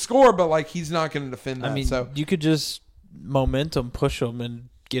 he can score, but he's not going to defend that. So you could just momentum push him and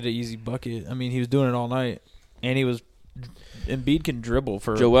get an easy bucket. He was doing it all night, and Embiid can dribble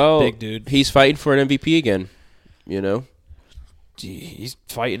for Joel, a big dude. He's fighting for an MVP again. Gee, he's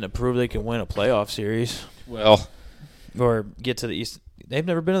fighting to prove they can win a playoff series. Well, or get to the East. They've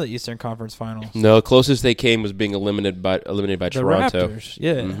never been to the Eastern Conference Finals. No, the closest they came was being eliminated by Toronto. The Raptors,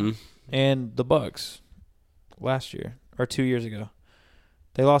 yeah, and the Bucks last year or 2 years ago.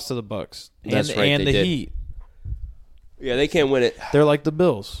 They lost to the Bucks. That's right, and they the did. Heat. Yeah, they can't win it. They're like the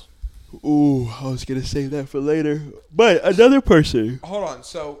Bills. Ooh, I was going to save that for later. But another person. Hold on.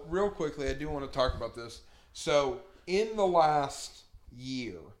 So, real quickly, I do want to talk about this. So, in the last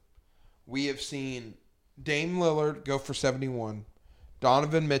year, we have seen Dame Lillard go for 71,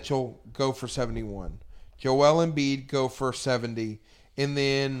 Donovan Mitchell go for 71, Joel Embiid go for 70, and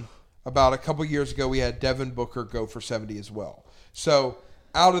then about a couple years ago, we had Devin Booker go for 70 as well. So,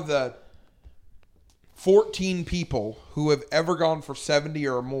 out of the 14 people who have ever gone for 70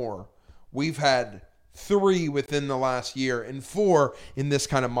 or more, we've had 3 within the last year and 4 in this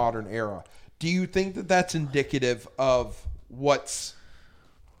kind of modern era. Do you think that that's indicative of what's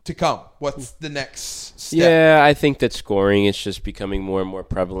to come? What's the next step? Yeah, I think that scoring is just becoming more and more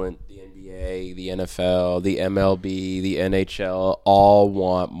prevalent. The NBA, the NFL, the MLB, the NHL all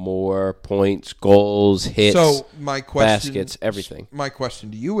want more points, goals, hits, baskets, everything. My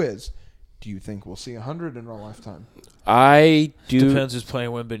question to you is, do you think we'll see 100 in our lifetime? I do. Depends who's playing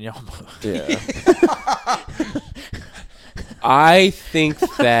Wembanyama. Yeah. I think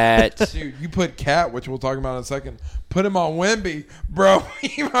that... Dude, you put Cat, which we'll talk about in a second, put him on Wemby, bro,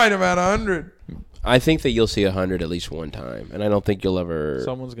 he might have had 100. I think that you'll see 100 at least one time, and I don't think you'll ever...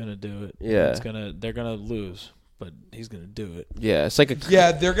 Someone's going to do it. Yeah. They're going to lose, but he's going to do it. Yeah, it's like a...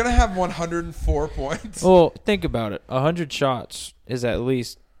 Yeah, they're going to have 104 points. Well, think about it. 100 shots is at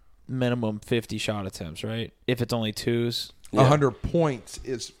least minimum 50 shot attempts, right? If it's only twos. Yeah. 100 points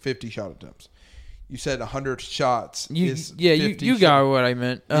is 50 shot attempts. You said 100 shots is 50 you got what I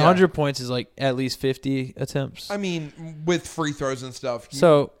meant. 100 Yeah. points is like at least 50 attempts. I mean, with free throws and stuff.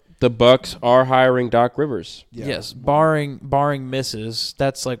 So the Bucks are hiring Doc Rivers. Yeah. yes, barring misses,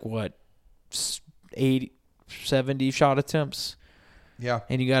 that's like what 80, 70 shot attempts, Yeah.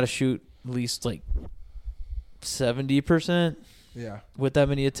 and you got to shoot at least like 70%. Yeah. With that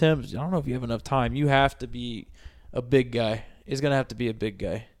many attempts, I don't know if you have enough time. You have to be a big guy. It's gonna have to be a big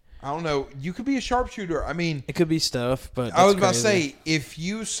guy. I don't know. You could be a sharpshooter. I mean, It could be Steph, but I was that's about to crazy. say, if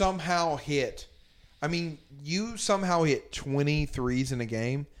you somehow hit 20 threes in a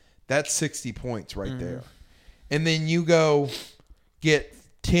game, that's 60 points right there. And then you go get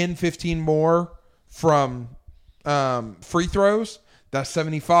 10, 15 more from free throws, that's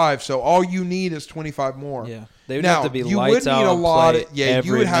 75. So all you need is 25 more. Yeah, they would Now, have to be you lights would need out. a lot of, you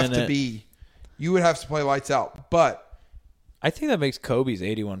you would have to be, you would have to play lights out. But I think that makes Kobe's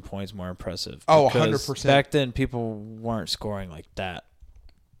 81 points more impressive. Oh, because 100%. Back then, people weren't scoring like that.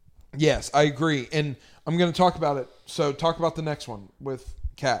 yes, I agree. And I'm going to talk about it. So talk about the next one with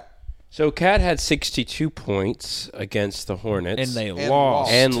Cat. So Cat had 62 points against the Hornets. And they And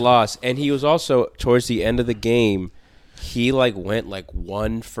lost. lost. And he was also, towards the end of the game, he went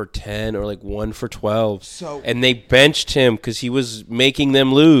 1 for 10 or 1 for 12. So- and they benched him because he was making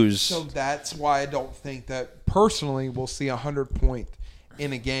them lose. So that's why I don't think that personally we'll see 100 point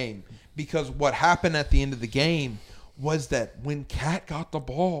in a game, because what happened at the end of the game was that when Cat got the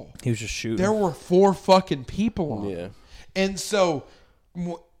ball, He was just shooting. there were 4 fucking people on Yeah. him. And so,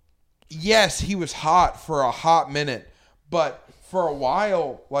 yes, he was hot for a hot minute, but for a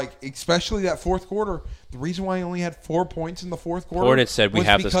while, especially that fourth quarter, the reason why he only had 4 points in the fourth quarter, Hornets said, "We was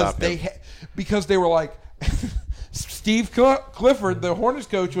have to because stop him." because they were like, Steve Clifford, the Hornets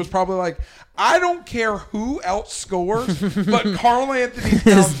coach, was probably like, I don't care who else scores, but Karl Anthony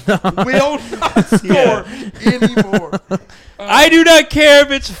Towns will not score anymore. I do not care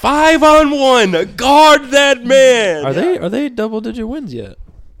if it's 5-on-1. Guard that man. Are they double digit wins yet?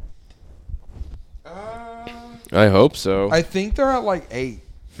 I hope so. I think they're at 8.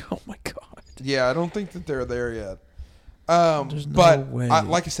 Oh my god. Yeah, I don't think that they're there yet. There's no But way.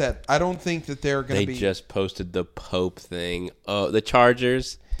 like I said, I don't think that they're going They to be. just posted the Pope thing. Oh, the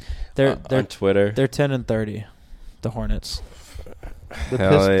Chargers They're on Twitter. They're 10-30. The Hornets.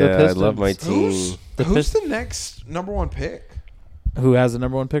 Hell yeah, I love my Pistons. team. Who's the next number 1 pick? Who has the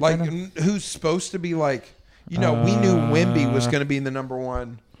number 1 pick Like, right now? who's supposed to be we knew Wemby was going to be in the number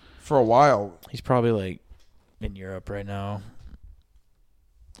 1 for a while. He's probably in Europe right now.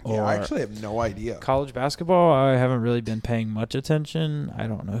 Yeah, I Or actually have no idea. college basketball, I haven't really been paying much attention. I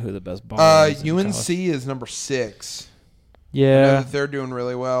don't know who the best baller is. in UNC college. is number 6. I know Yeah, that they're doing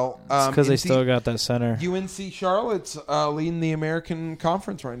really well. it's because they NC still got that center. UNC Charlotte's leading the American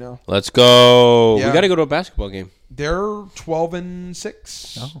Conference right now. Let's go. Yeah. We got to go to a basketball game. They're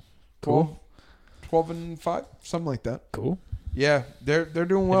 12-6. Oh, cool. 12-5, something like that. Cool. Yeah, they're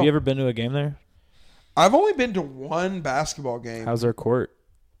doing well. Have you ever been to a game there? I've only been to one basketball game. How's their court?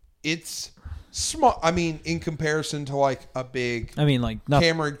 It's small. I mean, in comparison to a big I mean, not.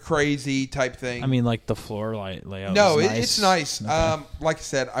 Cameron Crazy type thing. I mean, the floor layout. no, is nice. it's nice. Okay. Like I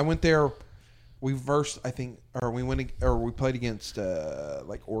said, I went there we played against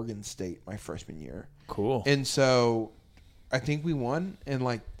like Oregon State my freshman year. Cool. And so I think we won, and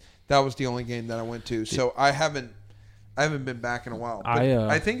like that was the only game that I went to. So I haven't been back in a while. But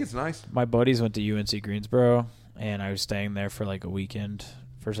I think it's nice. My buddies went to UNC Greensboro, and I was staying there for like a weekend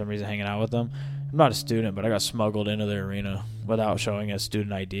for some reason, hanging out with them. I'm not a student, but I got smuggled into their arena without showing a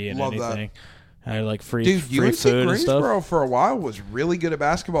student ID and anything. I had like free UNC food and stuff. Greensboro for a while was really good at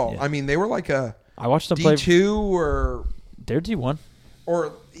basketball. Yeah. I mean, they were like a I watched them D2 or they're D1.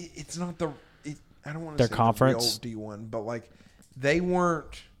 Or it's not the I don't want to their say conference the real D1, but like they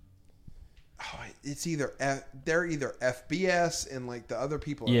weren't. It's either they're either FBS and like the other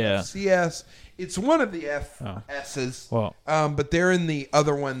people are FCS. It's one of the FS's. Well, but they're in the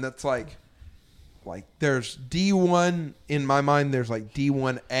other one that's like there's D1 in my mind. There's like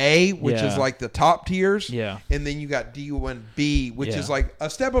D1A, which is like the top tiers. Yeah. And then you got D1B, which is like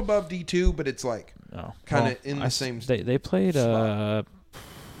a step above D2, but it's like kind of in the same. They played some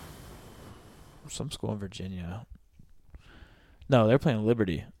school in Virginia. No, they're playing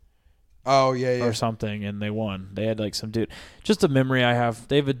Liberty. Oh yeah, or something, and they won. They had like some dude. Just a memory I have.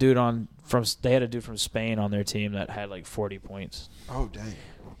 They have a dude They had a dude from Spain on their team that had like 40 points. Oh dang.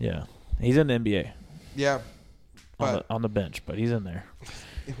 Yeah, he's in the NBA. Yeah, on the bench, but he's in there.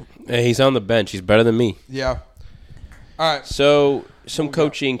 Hey, he's on the bench. He's better than me. Yeah. All right. So some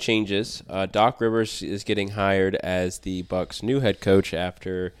coaching changes. Doc Rivers is getting hired as the Bucks' new head coach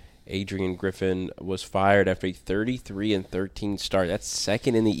after Adrian Griffin was fired after a 33-13 start. That's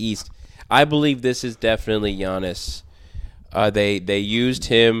second in the East. I believe this is definitely Giannis. They used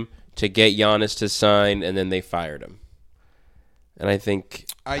him to get Giannis to sign, and then they fired him. And I think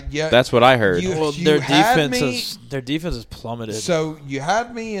that's what I heard. Their defense has plummeted. So you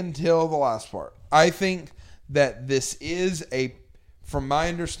had me until the last part. I think that this is from my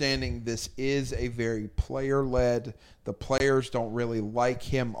understanding, this is a very player-led. The players don't really like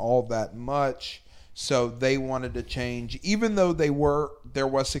him all that much, so they wanted to change. Even though there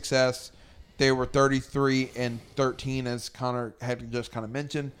was success, they were 33-13, as Connor had just kind of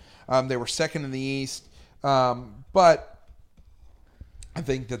mentioned. They were second in the East, but I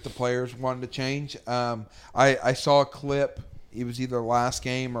think that the players wanted to change. I saw a clip. It was either last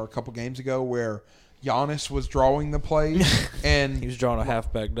game or a couple games ago where Giannis was drawing the plays, and he was drawing a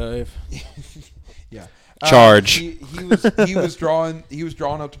halfback dive. Yeah. Charge. He was drawing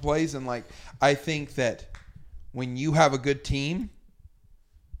up the plays, and like I think that when you have a good team,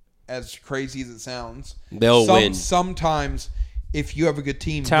 as crazy as it sounds, they'll win. Sometimes if you have a good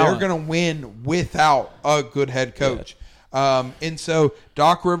team, they're going to win without a good head coach. And so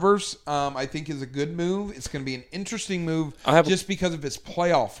Doc Rivers, I think, is a good move. It's going to be an interesting move just because of his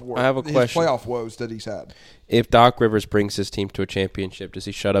playoff work. I have a question. His playoff woes that he's had. If Doc Rivers brings his team to a championship, does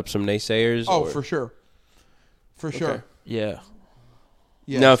he shut up some naysayers? Oh, for sure. For sure. Okay. Yeah.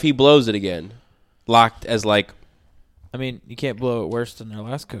 Yes. Now, if he blows it again, locked as like... I mean, you can't blow it worse than their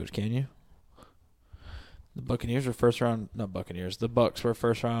last coach, can you? The Buccaneers were first round... Not Buccaneers. The Bucks were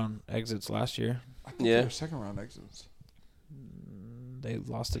first round exits last year. I think they were second round exits. They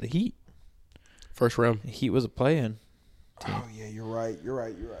lost to the Heat. First round. The Heat was a play-in team. Oh, yeah, you're right.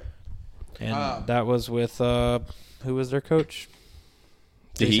 And that was with... who was their coach?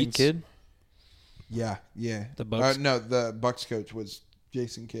 The Jason Kidd? Yeah. The Bucks? No, the Bucks coach was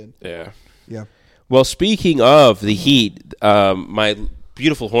Jason Kidd. Yeah. Well, speaking of the Heat, my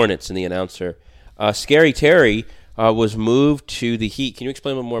beautiful Hornets and the announcer, Scary Terry was moved to the Heat. Can you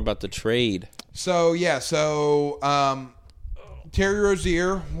explain a little more about the trade? So Terry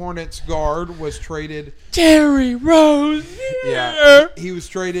Rozier, Hornets guard, was traded. Terry Rozier! Yeah. He was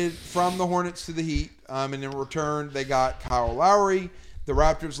traded from the Hornets to the Heat, and in return, they got Kyle Lowry, the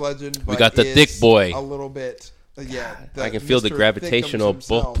Raptors legend. But we got the thick boy. A little bit. Yeah. I can feel the gravitational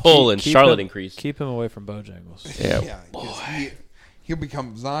pull in Charlotte increase. Keep him away from Bojangles. Yeah. Boy. He'll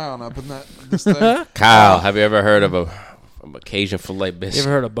become Zion up in this thing. Kyle, have you ever heard of a Cajun filet biscuit? You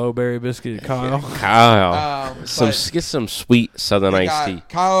ever heard of Bowberry biscuit, Kyle? Kyle. Get some sweet Southern iced tea.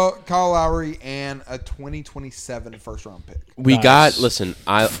 Kyle Lowry and a 2027 first round pick. We got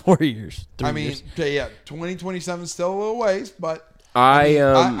 4 years. 3 years. Yeah, 2027 is still a little ways, but I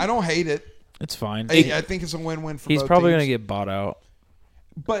don't hate it. It's fine. I think it's a win-win for both He's probably going to get bought out.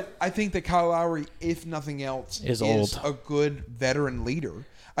 But I think that Kyle Lowry, if nothing else, is old. A good veteran leader.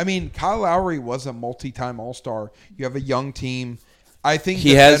 I mean, Kyle Lowry was a multi-time All-Star. You have a young team. I think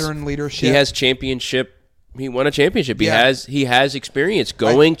veteran leadership. He has championship. He won a championship. Yeah. He has experience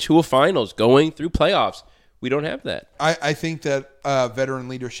going to a finals, going through playoffs. We don't have that. I think that veteran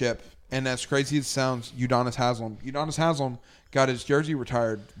leadership, and as crazy as it sounds, Udonis Haslem got his jersey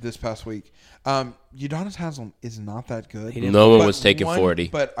retired this past week. Udonis Haslem is not that good. No one was taking 40.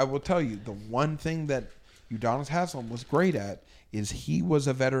 But I will tell you, the one thing that Udonis Haslem was great at is he was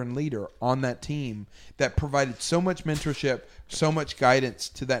a veteran leader on that team that provided so much mentorship, so much guidance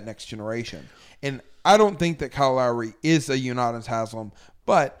to that next generation. And I don't think that Kyle Lowry is a Udonis Haslem,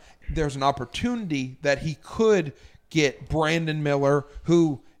 but there's an opportunity that he could get Brandon Miller,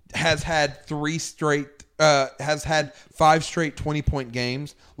 who has had 5 straight 20-point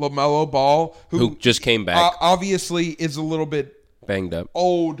games. LaMelo Ball, who just came back, obviously is a little bit banged up,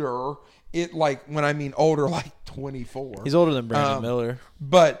 older. When I mean older, like 24. He's older than Brandon Miller.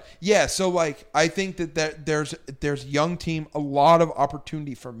 But yeah, so like I think that there's young team, a lot of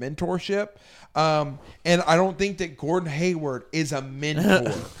opportunity for mentorship. And I don't think that Gordon Hayward is a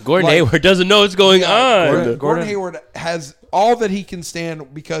mentor. Gordon Hayward doesn't know what's going on. Gordon Hayward has all that he can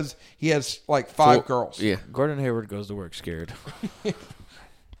stand because he has like 5 girls. Yeah. Gordon Hayward goes to work scared.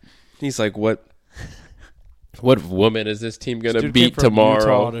 He's like, what woman is this team going to beat came from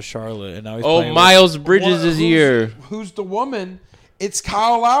tomorrow? Utah to Charlotte, and now he's playing Miles Bridges is here. Who's the woman? It's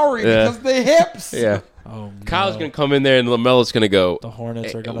Kyle Lowry because of the hips. Yeah. Oh, no. Kyle's going to come in there and LaMelo's going to go. The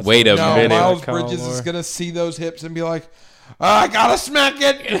Hornets are going to wait a minute. Miles Bridges is going to see those hips and be like, I got to smack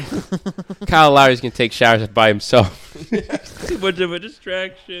it. Kyle Lowry's going to take showers by himself. Too much of a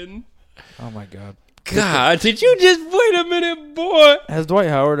distraction. Oh, my God. God, did you just wait a minute, boy? Has Dwight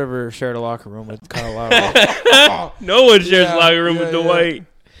Howard ever shared a locker room with Kyle Lowry? No one shares a locker room with Dwight.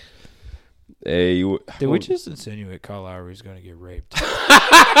 Hey, Did we just insinuate Kyle Lowry's going to get raped?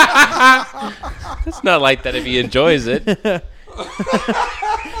 It's not like that if he enjoys it.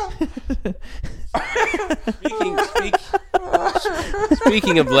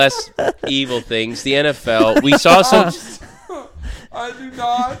 Speaking of less evil things, the NFL, we saw some... I do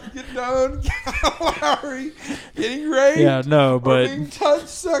not condone Kyle Lowry getting raped. Yeah, no, but... or being touched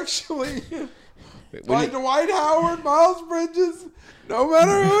sexually by Dwight Howard, Miles Bridges, no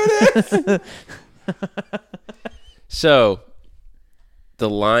matter who it is. So, the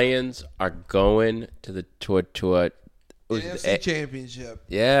Lions are going to the NFC Championship.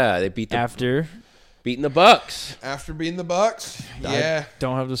 Yeah, they beat beating the Bucks. After beating the Bucks, yeah. I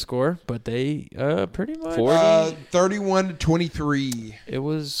don't have the score, but they pretty much 31-23. It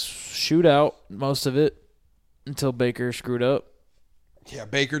was shootout most of it until Baker screwed up. Yeah,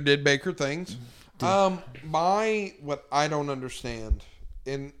 Baker did Baker things. What I don't understand,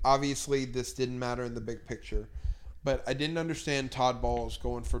 and obviously this didn't matter in the big picture, but I didn't understand Todd Bowles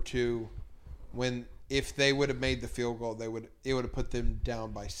going for 2 when if they would have made the field goal, it would have put them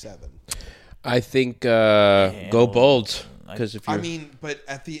down by 7. I think go bold because if but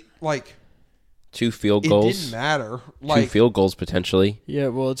at the 2 field goals, it didn't matter. 2 field goals potentially. Yeah,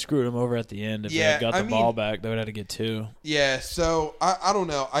 well, it screwed him over at the end. If they had got the ball back, they would have to get 2. Yeah, so I don't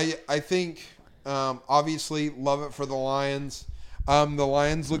know. I think obviously love it for the Lions. The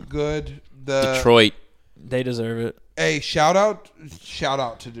Lions look good. Detroit, they deserve it. Hey, shout out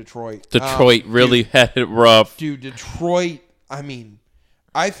to Detroit. Detroit really had it rough. Dude, Detroit.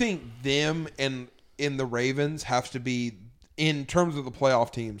 I think them and the Ravens have to be, in terms of the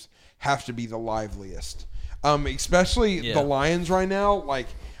playoff teams, have to be the liveliest. Especially the Lions right now.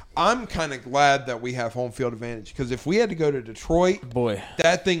 I'm kind of glad that we have home field advantage because if we had to go to Detroit, boy,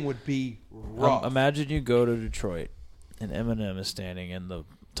 that thing would be rough. Imagine you go to Detroit and Eminem is standing in the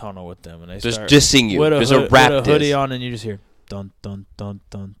tunnel with them and they just start dissing you. There's a rap with a hoodie on and you just hear dun dun dun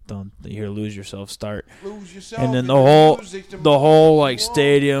dun dun. You hear "Lose Yourself" start, and then the whole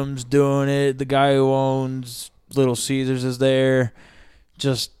stadium's doing it. The guy who owns Little Caesars is there,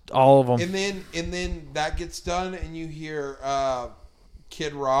 just all of them. And then that gets done, and you hear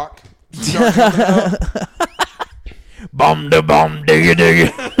Kid Rock. Bum da bum digga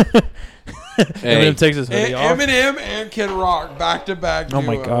digga. Eminem takes his hoodie off. Eminem and Kid Rock back to back. Oh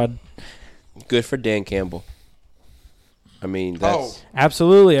my God! Good for Dan Campbell. That's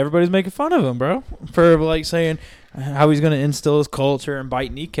absolutely. Everybody's making fun of him, bro, for saying how he's going to instill his culture and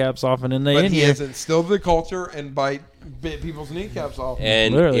bite kneecaps off, and then he has instilled the culture and bit people's kneecaps off.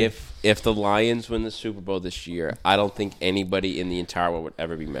 And if the Lions win the Super Bowl this year, I don't think anybody in the entire world would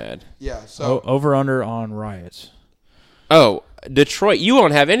ever be mad. Yeah. So over under on riots. Oh, Detroit. You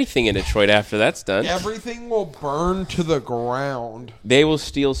won't have anything in Detroit after that's done. Everything will burn to the ground. They will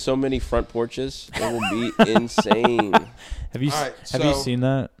steal so many front porches. It will be insane. Have you seen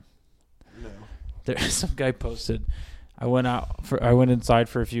that? No. Some guy posted, I went inside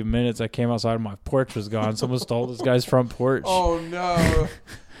for a few minutes. I came outside and my porch was gone. Someone stole this guy's front porch. Oh, no.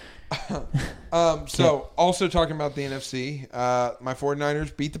 So, also talking about the NFC, my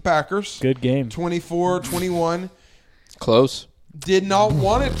 49ers beat the Packers. Good game. 24-21. Close. Did not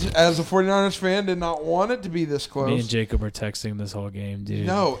want it to, as a 49ers fan, did not want it to be this close. Me and Jacob were texting this whole game, dude.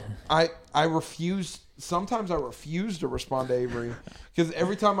 No, I refused. Sometimes I refused to respond to Avery because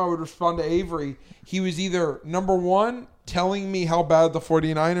every time I would respond to Avery, he was either number one telling me how bad the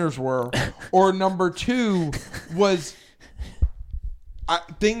 49ers were, or number two was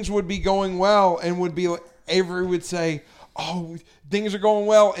things would be going well and would be like, Avery would say, "Oh, things are going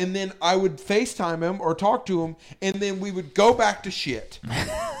well," and then I would FaceTime him or talk to him, and then we would go back to shit. We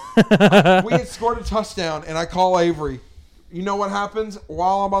had scored a touchdown, and I call Avery. You know what happens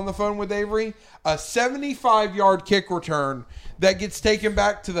while I'm on the phone with Avery? A 75-yard kick return that gets taken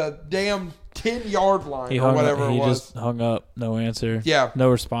back to the damn 10-yard line or whatever it was. He just hung up. No answer. Yeah. No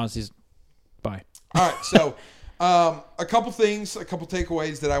response. He's bye. All right, so a couple things, a couple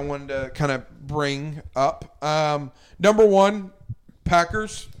takeaways that I wanted to kind of bring up. Number one,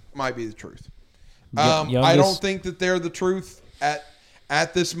 Packers might be the truth. I don't think that they're the truth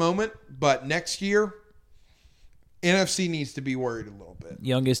at this moment, but next year, NFC needs to be worried a little bit.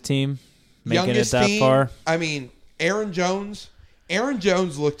 Youngest team making it that far. I mean, Aaron Jones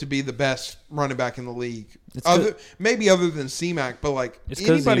looked to be the best running back in the league. Maybe other than C-Mac, but like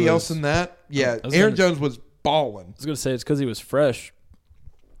anybody else in that, yeah, Aaron Jones was balling. I was going to say it's because he was fresh.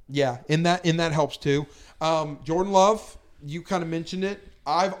 Yeah, and that helps too. Jordan Love, you kind of mentioned it.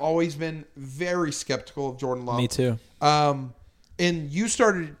 I've always been very skeptical of Jordan Love. Me too. And you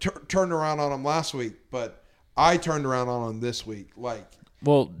started turning around on him last week, but I turned around on him this week. Like,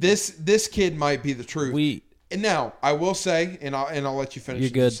 well, this kid might be the truth. And now I will say, and I'll let you finish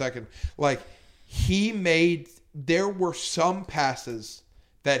in a second. Like, there were some passes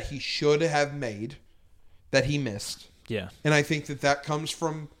that he should have made that he missed. Yeah, and I think that comes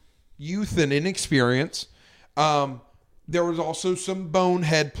from youth and inexperience. There was also some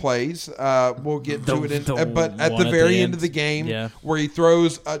bonehead plays. We'll get to it, but at the very end of the game, where he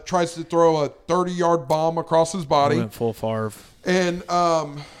tries to throw a 30-yard bomb across his body, went full Favre. And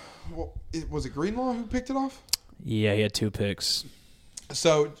was it Greenlaw who picked it off? Yeah, he had 2 picks.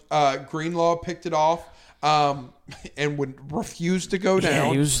 So Greenlaw picked it off and would refuse to go down.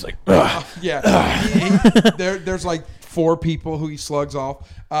 Yeah, he was just like, there's like 4 people who he slugs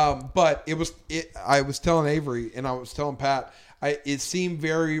off. But I was telling Avery and I was telling Pat, it seemed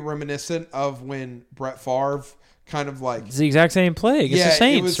very reminiscent of when Brett Favre kind of like it's the exact same play against the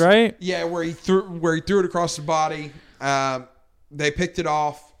Saints, right? Yeah, where he threw it across the body. They picked it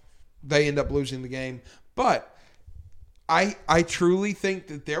off. They end up losing the game. But I truly think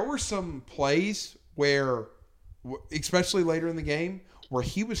that there were some plays where, especially later in the game, where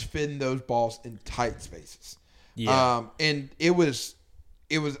he was fitting those balls in tight spaces. Yeah. And it was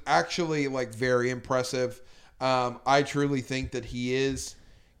actually like very impressive. I truly think that he is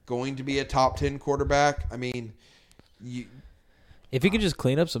going to be a top 10 quarterback. I mean, if he could just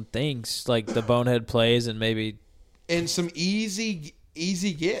clean up some things like the bonehead plays and some easy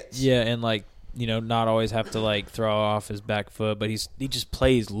gets. Yeah, and like, not always have to like throw off his back foot, but he just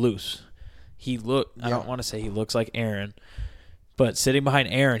plays loose. I don't want to say he looks like Aaron, but sitting behind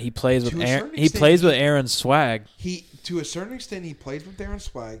Aaron, he plays with Aaron. He plays with Aaron's swag. To a certain extent, he plays with Aaron's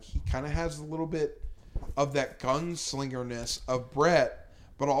swag. He kind of has a little bit of that gunslingerness of Brett,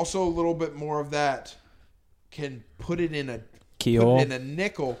 but also a little bit more of that can put it in a keyhole, put it in a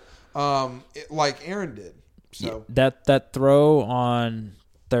nickel, like Aaron did. So that throw on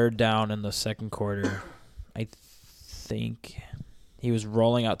 3rd down in the second quarter, I think he was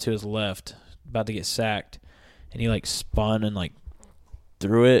rolling out to his left, about to get sacked, and he like spun and like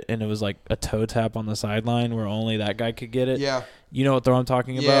threw it, and it was like a toe tap on the sideline where only that guy could get it. Yeah. You know what throw I'm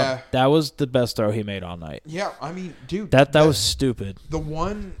talking about? Yeah. That was the best throw he made all night. Yeah, I mean, dude. That was stupid. The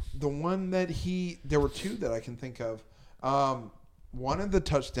one that there were 2 that I can think of. One of the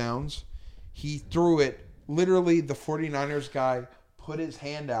touchdowns, he threw it, literally the 49ers guy put his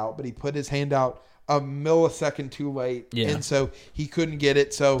hand out, but he put his hand out a millisecond too late. Yeah. And so he couldn't get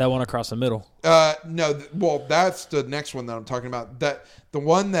it. So that one across the middle. No, well, that's the next one that I'm talking about. The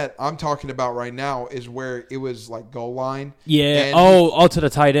one that I'm talking about right now is where it was like goal line. Yeah. To the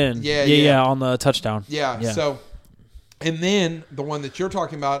tight end. Yeah, on the touchdown. Yeah. So, and then the one that you're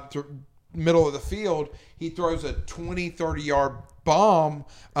talking about, middle of the field, he throws a 20, 30-yard bomb.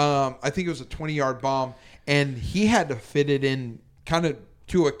 I think it was a 20-yard bomb, and he had to fit it in kind of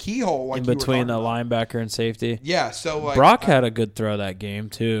to a keyhole, like in between the linebacker and safety. Yeah, so like Brock had a good throw that game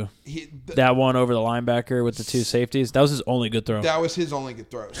too. That one over the linebacker with the 2 safeties, that was his only good throw. That was his only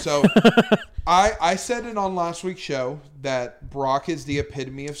good throw. So I said it on last week's show that Brock is the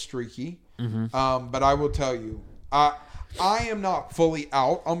epitome of streaky. Mm-hmm. But I will tell you, I am not fully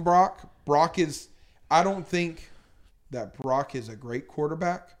out on Brock. Brock is, I don't think that Brock is a great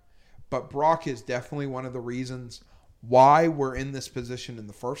quarterback, but Brock is definitely one of the reasons why we're in this position in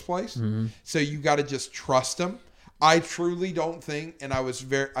the first place. Mm-hmm. So you got to just trust him. I truly don't think, and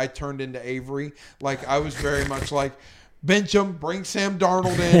I turned into Avery. Like, I was very much like, bench him, bring Sam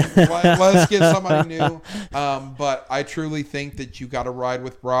Darnold in, let's get somebody new. But I truly think that you got to ride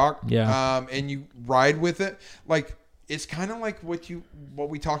with Brock. Yeah. And you ride with it. Like, it's kind of like what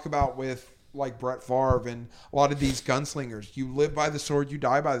we talk about with like Brett Favre and a lot of these gunslingers. You live by the sword, you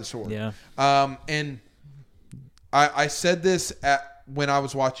die by the sword. Yeah. And I said this when I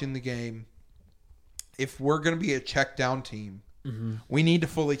was watching the game. If we're going to be a check down team, we need to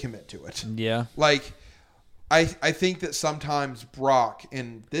fully commit to it. Yeah. Like, I think that sometimes Brock,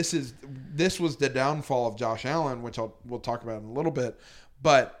 and this was the downfall of Josh Allen, which we'll talk about in a little bit,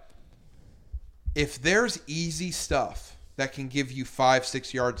 but if there's easy stuff that can give you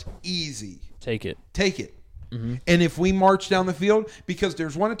 5-6 yards easy, take it. Mm-hmm. And if we march down the field, because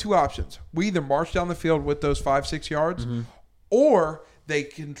there's one of two options. We either march down the field with those 5-6 yards, or they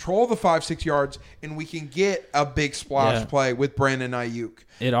control the 5-6 yards, and we can get a big splash play with Brandon Ayuk.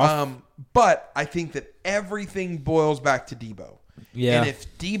 But I think that everything boils back to Debo. Yeah. And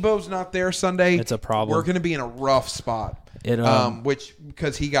if Debo's not there Sunday, it's a problem. We're going to be in a rough spot.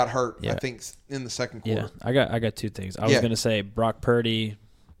 Because he got hurt, I think, in the second quarter. Yeah, I got two things. I was going to say Brock Purdy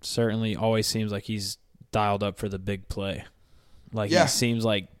certainly always seems like he's dialed up for the big play. Like, he seems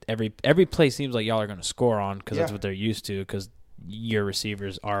like every play seems like y'all are going to score on because that's what they're used to, because your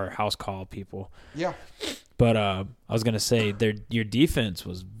receivers are house call people. Yeah. But I was going to say your defense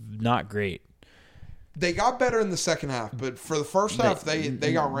was not great. They got better in the second half, but for the first half,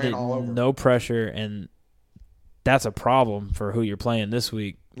 they got ran all over. No pressure, and that's a problem for who you're playing this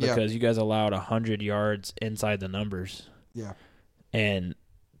week because you guys allowed 100 yards inside the numbers. Yeah. And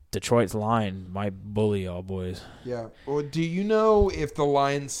Detroit's line might bully y'all boys. Yeah. Well, do you know if the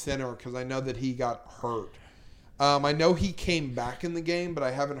Lions center, because I know that he got hurt, I know he came back in the game, but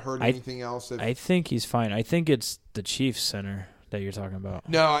I haven't heard anything else. I think he's fine. I think it's the Chiefs center that you're talking about.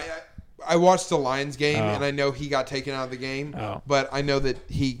 No, I watched the Lions game, and I know he got taken out of the game, but I know that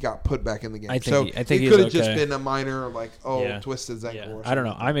he got put back in the game. I think it could have just been a minor, twisted his ankle. Or I don't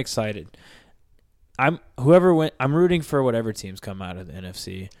know. I'm excited. I'm rooting for whatever teams come out of the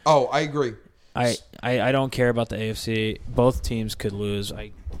NFC. Oh, I agree. I don't care about the AFC. Both teams could lose.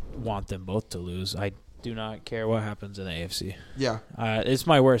 I want them both to lose. I do not care what happens in the AFC. Yeah. It's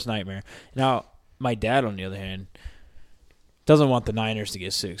my worst nightmare. Now, my dad, on the other hand, doesn't want the Niners to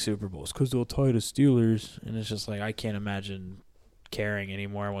get 6 Super Bowls because they'll tie the Steelers. And it's just like, I can't imagine caring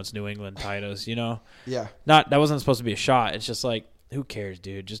anymore once New England tied us, you know? Yeah. That wasn't supposed to be a shot. It's just like, who cares,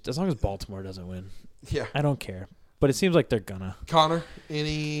 dude? Just as long as Baltimore doesn't win. Yeah. I don't care. But it seems like they're gonna. Connor,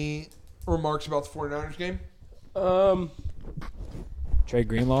 any remarks about the 49ers game? Trey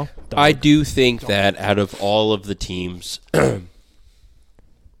Greenlaw? I do think that out of all of the teams,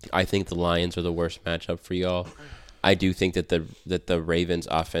 I think the Lions are the worst matchup for y'all. I do think that the Ravens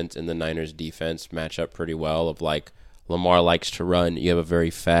offense and the Niners defense match up pretty well. Of like, Lamar likes to run. You have a very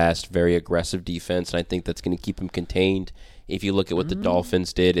fast, very aggressive defense, and I think that's going to keep him contained. If you look at what the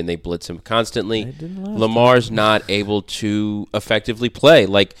Dolphins did and they blitz him constantly, Lamar's not able to effectively play.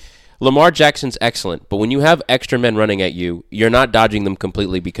 Like, Lamar Jackson's excellent, but when you have extra men running at you, you're not dodging them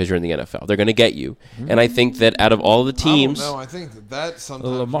completely because you're in the NFL. They're going to get you. And I think that out of all the teams... I don't know. I think that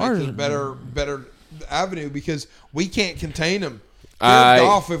sometimes makes a better avenue because we can't contain him.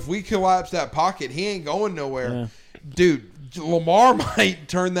 Goff, if we collapse that pocket, he ain't going nowhere. Yeah. Dude, Lamar might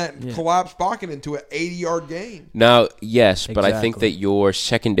turn that collapsed pocket into an 80-yard game. Now, yes, but I think that your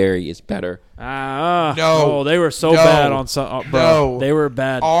secondary is better. No, they were so bad on some. Bro, they were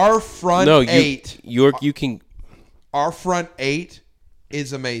bad. Our front eight. Our front eight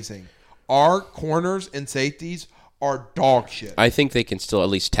is amazing. Our corners and safeties are dog shit. I think they can still at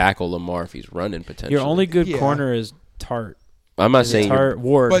least tackle Lamar if he's running potentially. Your only good corner is Tart. I'm not saying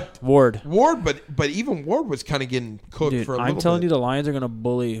Ward, but even Ward was kind of getting cooked for a little bit. I'm telling you, the Lions are going to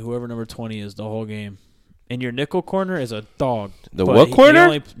bully whoever number 20 is the whole game. And your nickel corner is a dog. What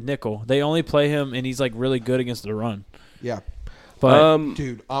corner? Nickel. They only play him, and he's like really good against the run. Yeah. But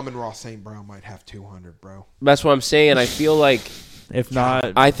dude, Amon-Ra St. Brown might have 200, bro. That's what I'm saying. I feel like if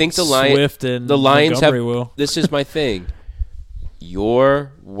not, I think the Lions have. Will. This is my thing.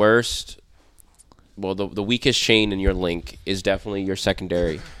 Your worst. Well, the weakest chain in your link is definitely your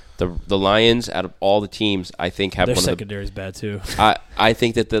secondary. The Lions, out of all the teams, I think have their one of the secondary is bad too. I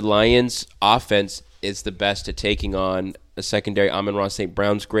think that the Lions' offense is the best at taking on a secondary. Amon-Ra St.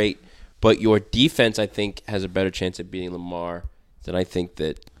 Brown's great, but your defense, I think, has a better chance at beating Lamar than I think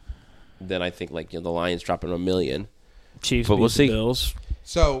like the Lions dropping a million. Chiefs But we'll beat the see. Bills.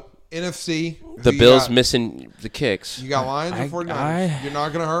 So NFC, The who you Bills got? missing the kicks. You got Lions or 49ers? You're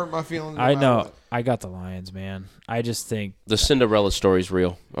not gonna hurt my feelings. no I matter know. what. I got the Lions, man. I just think The Cinderella story's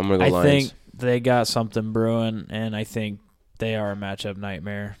real. I'm going to go I Lions. think they got something brewing, and I think they are a matchup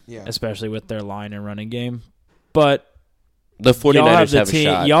nightmare, Yeah. especially with their line and running game. But The 49ers have a team,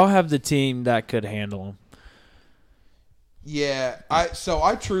 shot. Y'all have the team that could handle them. Yeah, I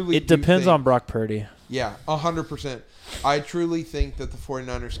truly. It depends think, on Brock Purdy. Yeah, 100%. I truly think that the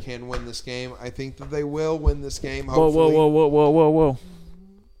 49ers can win this game. I think that they will win this game. Hopefully. Whoa.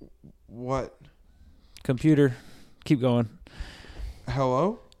 What? Computer, keep going.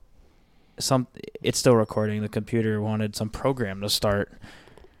 Hello? It's still recording. The computer wanted some program to start.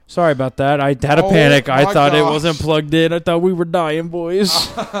 Sorry about that. I had a panic. I my thought it gosh. wasn't plugged in. I thought we were dying, boys.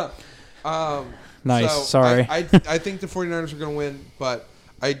 Nice. So Sorry. I think the 49ers are going to win, but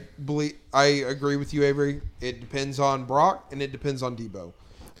I agree with you, Avery. It depends on Brock, and it depends on Debo.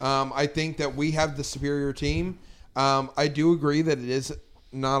 I think that we have the superior team. I do agree that it is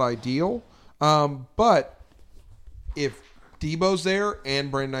not ideal, but if Debo's there and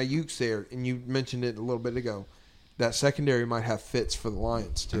Brandon Ayuk's there, and you mentioned it a little bit ago, that secondary might have fits for the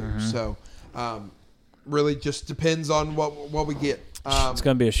Lions too. Mm-hmm. So really just depends on what we get. It's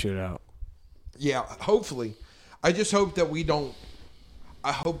going to be a shootout. Yeah, hopefully. I just hope that we don't.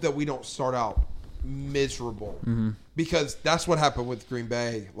 I hope that we don't start out miserable because that's what happened with Green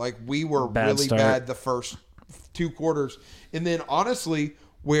Bay. Like we were really bad the first 2 quarters, and then honestly,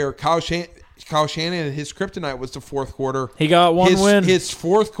 where Kyle Shanahan and his kryptonite was the fourth quarter. He got one win. His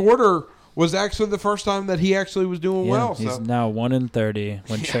fourth quarter was actually the first time that he actually was doing well. He's So. now 1-30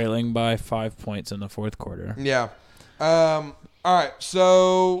 when trailing by 5 points in the fourth quarter. Yeah. All right.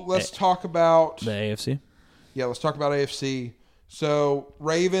 So let's talk about The AFC. Yeah, let's talk about AFC. So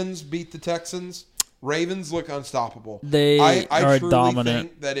Ravens beat the Texans. Ravens look unstoppable. They I are truly dominant.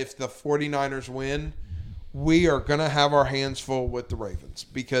 think that if the 49ers win, we are going to have our hands full with the Ravens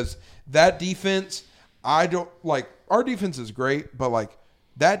because that defense, our defense is great, but like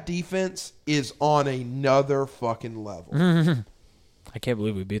that defense is on another fucking level. I can't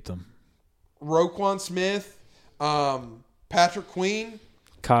believe we beat them. Roquan Smith, Patrick Queen,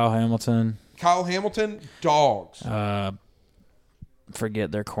 Kyle Hamilton, dogs.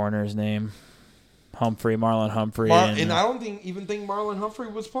 forget their corner's name. Marlon Humphrey. And I don't even think Marlon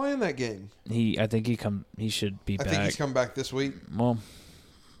Humphrey was playing that game. I think he should be back. I think he's coming back this week. Well,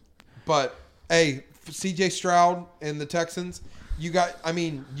 but hey, C.J. Stroud and the Texans, you got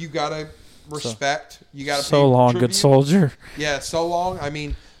to respect. You got to so long, good soldier. Yeah, so long. I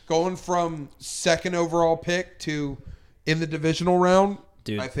mean, going from second overall pick to in the divisional round,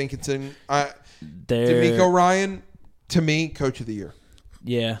 dude. I think it's D'Amico Ryan, to me, coach of the year.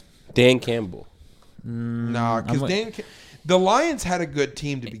 Yeah. Dan Campbell. Nah, because the Lions had a good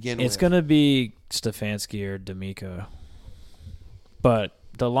team to begin with. It's going to be Stefanski or D'Amico. But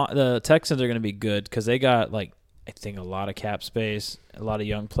the Texans are going to be good because they got, I think, a lot of cap space, a lot of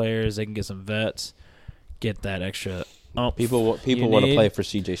young players. They can get some vets, get that extra People want to play for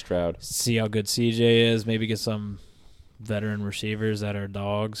C.J. Stroud. See how good CJ is. Maybe get some veteran receivers that are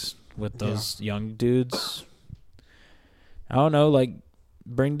dogs with those young dudes. I don't know,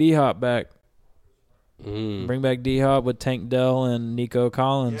 bring D-Hop back. Bring back D-Hop with Tank Dell and Nico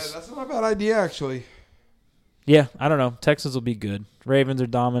Collins. Yeah, that's not a bad idea, actually. Yeah, I don't know. Texans will be good. Ravens are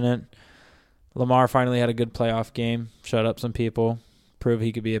dominant. Lamar finally had a good playoff game. Shut up some people. Prove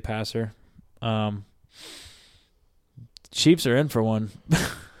he could be a passer. Chiefs are in for one.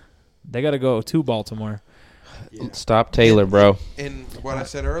 They got to go to Baltimore. Yeah. Stop Taylor, bro. And what I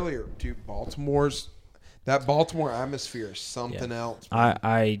said earlier, dude, that Baltimore atmosphere is something else.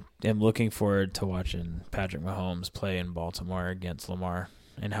 I am looking forward to watching Patrick Mahomes play in Baltimore against Lamar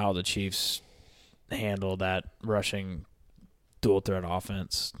and how the Chiefs handle that rushing dual threat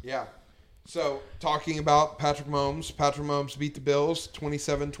offense. Yeah. So, talking about Patrick Mahomes beat the Bills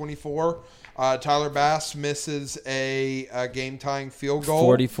 27-24. Tyler Bass misses a game-tying field goal.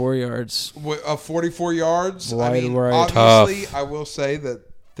 44 yards. 44 yards. Right. Obviously, Tough. I will say that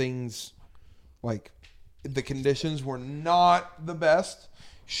things the conditions were not the best.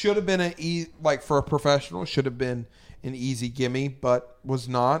 Should have been for a professional, should have been an easy gimme, but was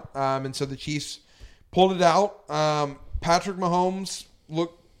not. And so the Chiefs pulled it out. Patrick Mahomes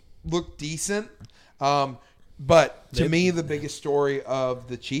looked decent. But to me, the biggest story of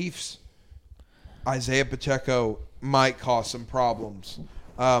the Chiefs, Isaiah Pacheco might cause some problems.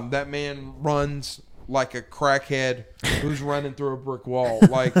 That man runs like a crackhead who's running through a brick wall.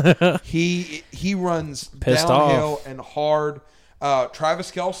 He runs Pissed downhill off. and hard.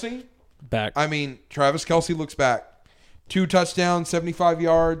 Travis Kelce Back. Travis Kelce looks back. 2 touchdowns, 75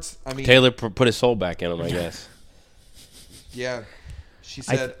 yards. I mean, Taylor put his soul back in him, I guess. Yeah. She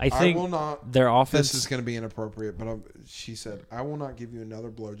said, I think will not. Their offense. This is going to be inappropriate, but she said, I will not give you another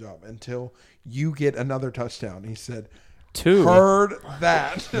blowjob until you get another touchdown. He said, 2. Heard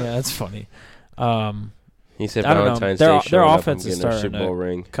that. Yeah, that's funny. He said I don't Valentine's know. Day Their showing up offense and is getting a starting Super Bowl to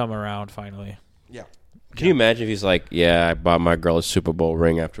ring. come around finally. Yeah. Can you imagine if he's like, yeah, I bought my girl a Super Bowl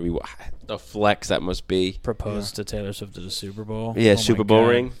ring after we the flex that must be. Proposed to Taylor Swift at the Super Bowl. Yeah, Oh my Super Bowl God.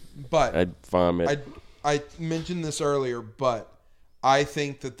 ring. But I'd vomit. I mentioned this earlier, but I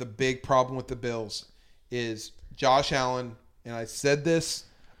think that the big problem with the Bills is Josh Allen, and I said this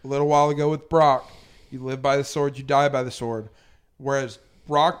a little while ago with Brock, you live by the sword, you die by the sword. Whereas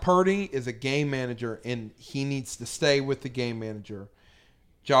Brock Purdy is a game manager, and he needs to stay with the game manager.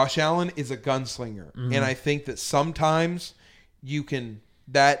 Josh Allen is a gunslinger, and I think that sometimes you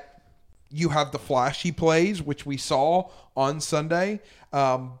have the flashy plays, which we saw on Sunday,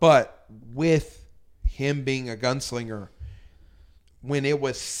 but with him being a gunslinger, when it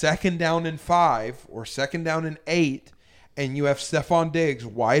was 2nd down and 5 or 2nd down and 8, and you have Stephon Diggs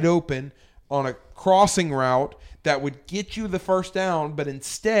wide open on a crossing route that would get you the first down, but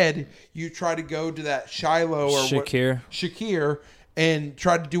instead you try to go to that Shiloh or Shakir and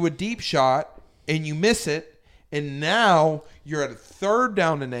try to do a deep shot, and you miss it, and now you're at a 3rd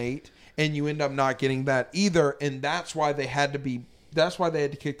down and 8, and you end up not getting that either, and that's why they had to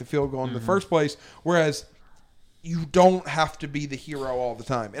kick the field goal in the first place. Whereas you don't have to be the hero all the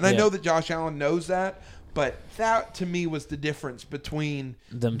time, and I know that Josh Allen knows that. But that, to me, was the difference between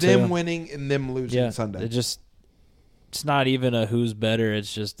them winning and them losing Sunday. It's not even a who's better.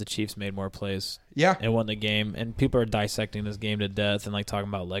 It's just the Chiefs made more plays. Yeah. And won the game. And people are dissecting this game to death and like talking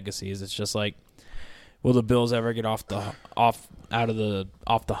about legacies. It's just like, will the Bills ever get off the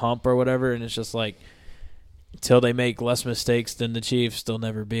hump or whatever? And it's just like, until they make less mistakes than the Chiefs, they'll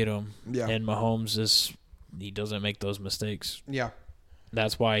never beat them. Yeah. And Mahomes he doesn't make those mistakes. Yeah.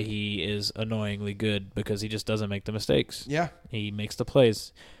 That's why he is annoyingly good, because he just doesn't make the mistakes. Yeah. He makes the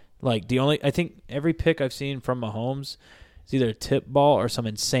plays. Like I think every pick I've seen from Mahomes is either a tip ball or some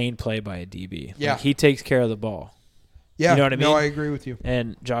insane play by a DB. Yeah. Like, he takes care of the ball. Yeah. You know what I mean? No, I agree with you.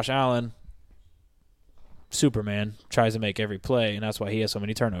 And Josh Allen, Superman, tries to make every play, and that's why he has so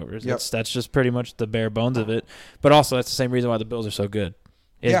many turnovers. Yep. That's just pretty much the bare bones of it. But also, that's the same reason why the Bills are so good.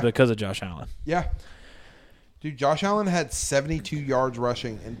 Is because of Josh Allen. Yeah. Dude, Josh Allen had 72 yards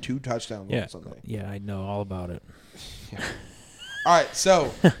rushing and 2 touchdowns on Sunday. Yeah, I know all about it. Yeah. All right,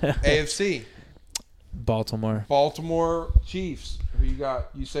 so AFC. Baltimore Chiefs. Who you got?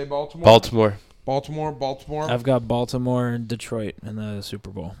 You say Baltimore? Baltimore. I've got Baltimore and Detroit in the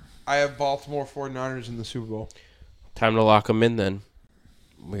Super Bowl. I have Baltimore 49ers in the Super Bowl. Time to lock them in then.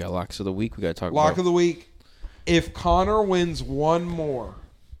 We got locks of the week we got to talk about. Lock of the week. If Connor wins one more,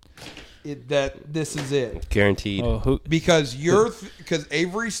 this is it. Guaranteed. Because because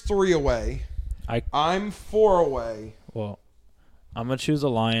Avery's 3 away. I'm 4 away. Well, I'm going to choose the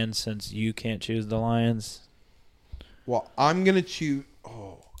Lions since you can't choose the Lions. Well, I'm going to choose...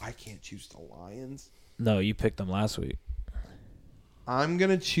 Oh, I can't choose the Lions. No, you picked them last week. I'm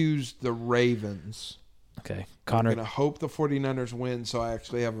going to choose the Ravens. Okay. I'm going to hope the 49ers win so I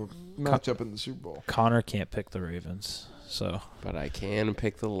actually have a matchup in the Super Bowl. Connor can't pick the Ravens, so... But I can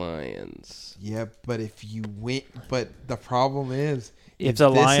pick the Lions. Yeah, but if you win... But the problem is... If the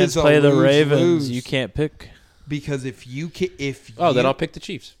Lions play the Ravens, you can't pick... Because if you then I'll pick the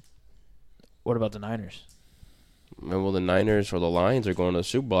Chiefs. What about the Niners? Well, the Niners or the Lions are going to the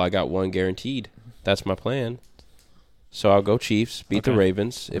Super Bowl. I got one guaranteed. That's my plan. So I'll go Chiefs, beat the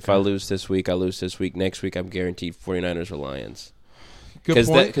Ravens. If I lose this week, I lose this week. Next week, I'm guaranteed 49ers or Lions. Good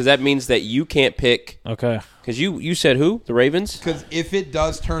point. Because that means that you can't pick. Okay. Because you said who? The Ravens? Because if it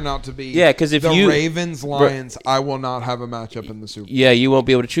does turn out to be if the Ravens-Lions, I will not have a matchup in the Super Bowl. Yeah, you won't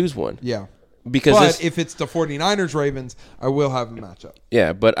be able to choose one. Yeah. But if it's the 49ers-Ravens, I will have a matchup.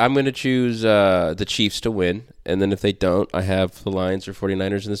 Yeah, but I'm going to choose the Chiefs to win, and then if they don't, I have the Lions or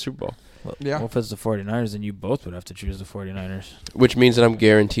 49ers in the Super Bowl. Well, if it's the 49ers, then you both would have to choose the 49ers. Which means that I'm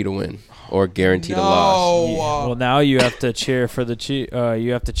guaranteed to win or guaranteed a loss. Yeah. Well, now you have to cheer for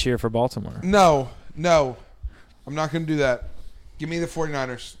you have to cheer for Baltimore. No. I'm not going to do that. Give me the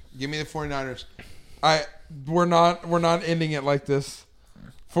 49ers. We're not ending it like this.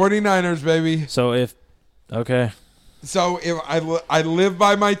 49ers, baby. So if I live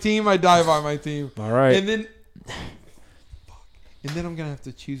by my team, I die by my team. All right. And then I'm gonna have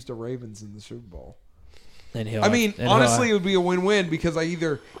to choose the Ravens in the Super Bowl. And honestly, it would be a win-win because I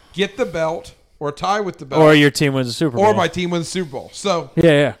either get the belt or a tie with the belt, Or your team wins the Super Bowl. or my team wins the Super Bowl. So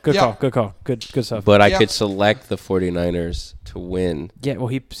Yeah. Good Yeah. call. Good call. Good stuff. But I Yeah. could select the 49ers to win. yeah, well,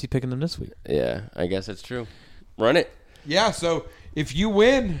 he's picking them this week. Yeah, I guess it's true. Run it. yeah, so if you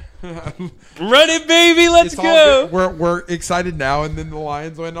win, Run it, baby. Let's it's all good. We're excited now, and then the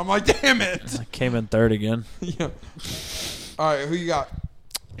Lions win. I'm like, damn it. I came in third again. Yeah. All right, who you got?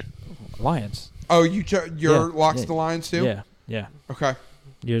 Lions. Oh, your Yeah, locks yeah, the Lions too? Yeah. Okay.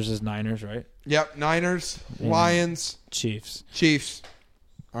 Yours is Niners, right? Yep. Niners, And Lions, Chiefs. Chiefs.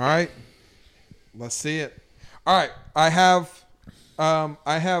 All right. Let's see it. All right. I have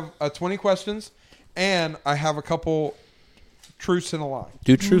 20 questions, and I have a couple truths and a lie.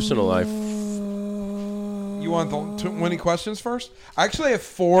 Do truths in a life. You want the 20 questions first? I actually have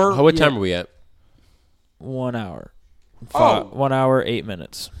 4. What time are we at? 1 hour. Oh. 1 hour, 8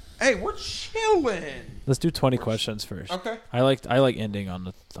 minutes. Hey, we're chilling. Let's do 20 questions first. Okay. I like ending on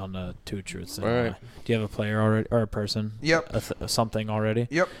the two truths. And All right. a lie. Do you have a player already or a person? Yep. Something already?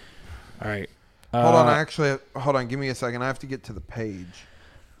 Yep. All right. Hold on. Hold on. Give me a second. I have to get to the page.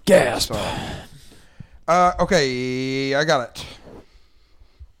 Gasp. Okay. I got it.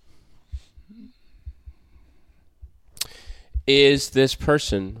 Is this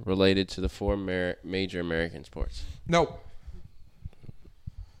person related to the 4 major American sports? No.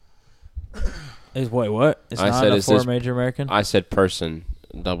 Wait, what? It's I not said, a is 4 this- major American? I said person,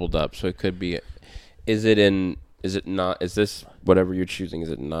 doubled up, so it could be. Is it not? Is this whatever you're choosing? Is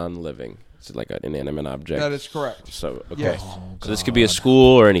it non-living? Is it like an inanimate object? That is correct. So okay, Yes. so this could be a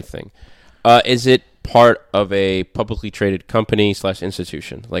school or anything. Is it part of a publicly traded company /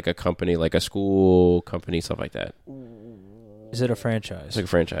 institution, like a company, like a school company, stuff like that? Is it a franchise? It's like a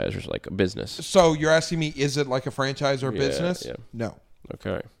franchise or like a business. So you're asking me, is it like a franchise or Yeah, business? yeah. No.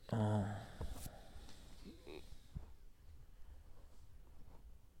 Okay.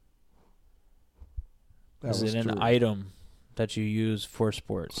 That Is was it an true. item that you use for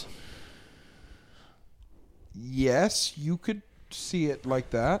sports? Yes, you could see it like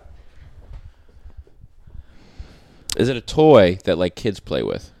that. Is it a toy that like kids play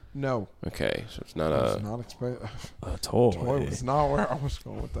with? No. Okay, so it's not I was a. not expecting. A toy. Toy was not where I was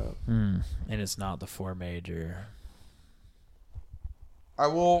going with that. And it's not the 4 major. I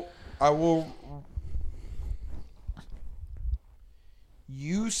will.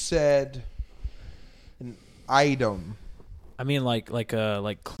 You said an item. I mean, like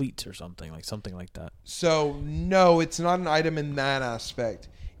cleats or something like that. So no, it's not an item in that aspect.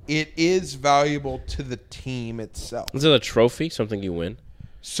 It is valuable to the team itself. Is it a trophy? Something you win?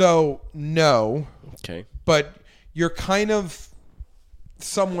 So no, Okay. but you're kind of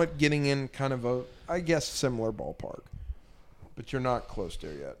somewhat getting in kind of a, I guess, similar ballpark. But you're not close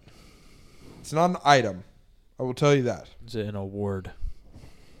there yet. It's not an item. I will tell you that. Is it an award?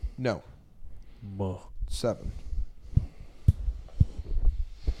 No. Whoa. 7.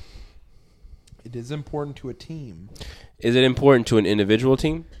 It is important to a team. Is it important to an individual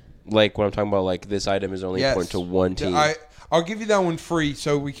team? Like what I'm talking about, like this item is only Yes. important to one team. I'll give you that one free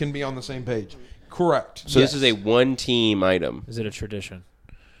so we can be on the same page. Correct. So Yes. this is a one-team item. Is it a tradition?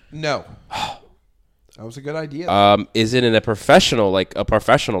 No. That was a good idea. Is it in a professional, like a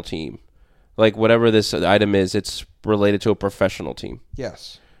professional team? Like whatever this item is, it's related to a professional team.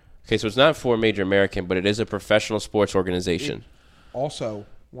 Yes. Okay, so it's not for a major American, but it is a professional sports organization. Also,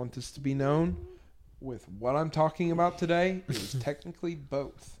 want this to be known, with what I'm talking about today, it was technically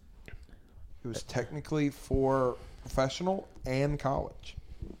both. It was technically for professional and college.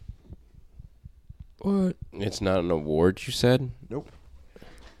 What? It's not an award, you said? Nope.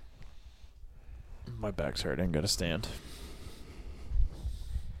 My back's hurting. Gotta stand.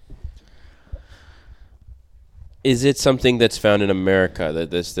 Is it something that's found in America, that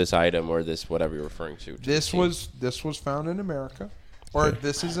this item or this whatever you're referring to? This was found in America, or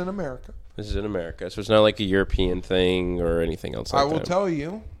this is in America. This is in America, so it's not like a European thing or anything else like I will that. tell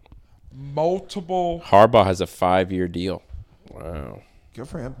you, multiple. Harbaugh has a 5-year deal. Wow. Good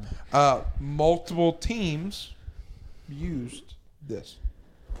for him. Multiple teams used this.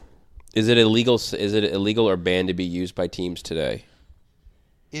 Is it illegal? Is it illegal or banned to be used by teams today?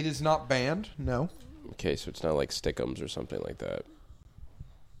 It is not banned. No. Okay, so it's not like Stickums or something like that.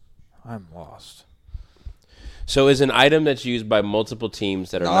 I'm lost. So is an item that's used by multiple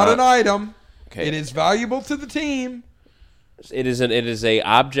teams that are Not not an item. Okay. It is valuable to the team. It is a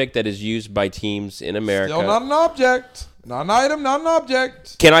object that is used by teams in America. Still not an object. Not an item. Not an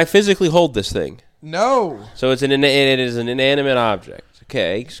object. Can I physically hold this thing? No. So it is an inanimate object.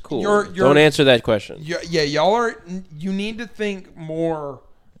 Okay, it's cool. You're- Don't answer that question. Yeah, y'all are. You need to think more.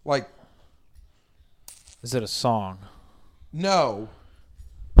 Like Is it a song? no.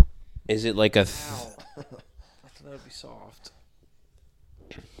 Is it like a? I thought that would be soft.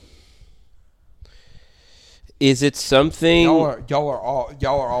 Is it something? Y'all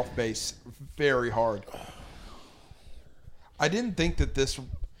are off base very hard. I didn't think that this.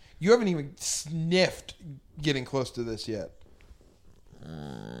 You haven't even sniffed getting close to this yet.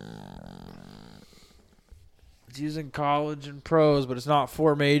 It's used in college and pros, but it's not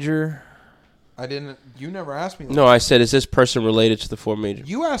four major. I didn't. You never asked me. No, I said, is this person related to the four major?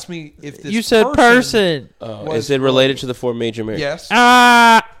 You asked me if this. You said person. Is it related to the four major? Yes.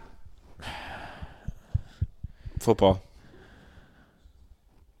 Football.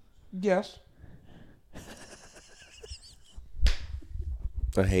 Yes.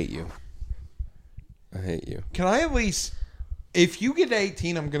 I hate you. Can I at least? If you get to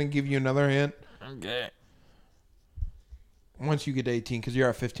 18, I'm going to give you another hint. Okay. Once you get to 18, because you're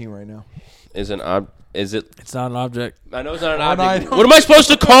at 15 right now. Is it? It's not an object. I know it's not an object. What am I supposed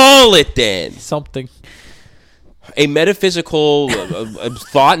to call it then? Something. A metaphysical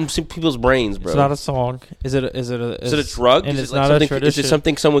thought in some people's brains, bro. It's not a song. Is it a drug? And Is it's it like not a something? tradition. Is it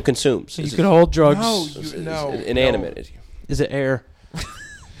something someone consumes? You can hold drugs. No, Inanimate. Is it air?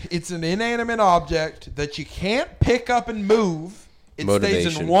 It's an inanimate object that you can't pick up and move. It stays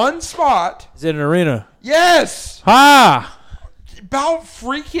Motivation. in one spot. Is it an arena? Yes. Ha! About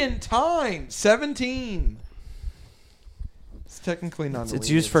freaking time. 17. It's technically not an arena. It's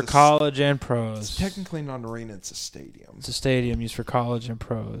used for college and pros. It's technically not an arena. It's a stadium. It's a stadium used for college and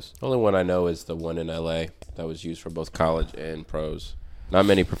pros. The only one I know is the one in LA that was used for both college and pros. Not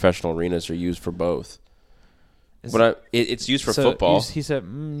many professional arenas are used for both. But it's used for football. He said,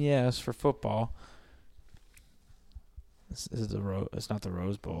 yes, for football. It's not the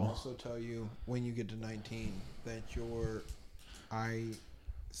Rose I'll Bowl. also tell you when you get to 19 that I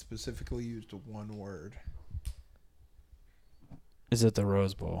specifically used one word. Is it the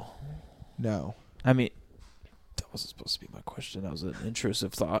Rose Bowl? No. I mean, that wasn't supposed to be my question. That was an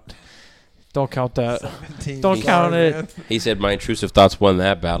intrusive thought. Don't count that. 17. Don't count it. Man. He said my intrusive thoughts won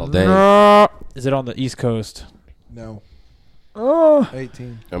that battle. Dang. Is it on the East Coast? No. Oh.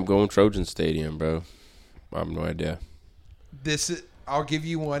 18. I'm going Trojan Stadium, bro. I have no idea. I'll give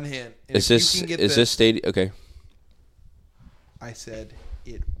you one hint. And Is this stadium? Okay. I said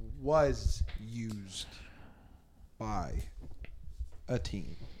it was used by a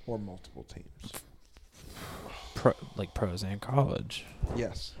team or multiple teams. Like pros and college.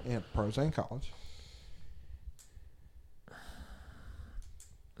 Yes, and pros and college.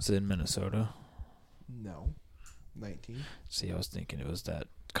 Is it in Minnesota? No. 19. See, I was thinking it was that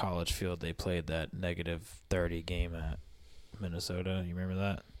college field they played that -30 game at Minnesota. You remember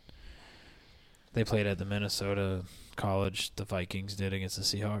that? They played at the Minnesota college. The Vikings did against the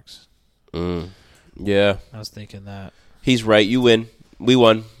Seahawks. Yeah. I was thinking that. He's right. You win. We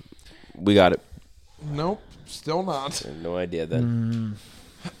won. We got it. Nope. Still not. I have no idea then.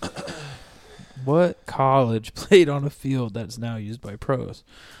 What college played on a field that's now used by pros?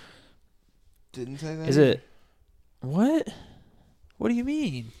 Didn't say that. Is it? What? What do you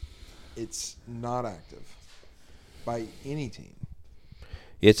mean? It's not active by any team.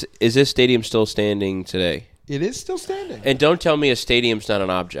 Is this stadium still standing today? It is still standing. And don't tell me a stadium's not an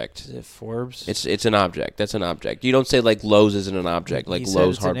object. Is it Forbes? It's an object. That's an object. You don't say like Lowe's isn't an object. Like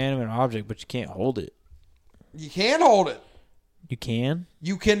Lowe's it's an animate object, but you can't hold it. You can't hold it. You can?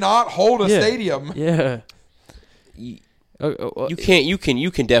 You cannot hold a stadium. Yeah. You can't. You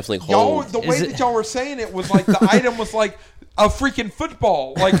can definitely hold. The way that y'all were saying it was like the item was like a freaking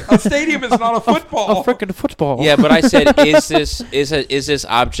football. Like a stadium is not a football. A freaking football. Yeah, but I said, is this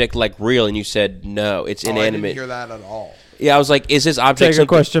object like real? And you said no, it's inanimate. I didn't hear that at all. Yeah, I was like, is this object? Take a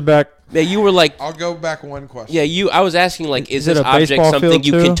question back. Yeah, you were like, I'll go back one question. Yeah, I was asking like, is this it a object baseball something field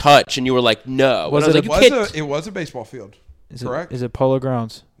you too? can touch? And you were like, no. It was a baseball field. Correct. Is it Polo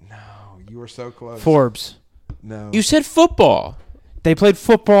Grounds? No, you were so close. Forbes. No. You said football. They played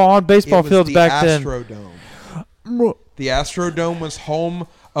football on baseball fields back then. The Astrodome was home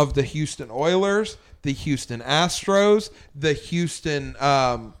of the Houston Oilers, the Houston Astros, the Houston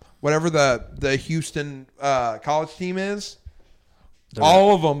whatever the Houston college team is.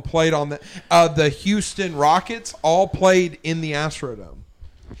 All of them played on the Houston Rockets all played in the Astrodome,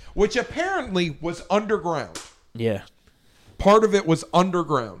 which apparently was underground. Yeah. Part of it was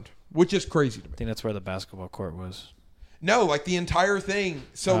underground, which is crazy to me. I think that's where the basketball court was. No, like the entire thing.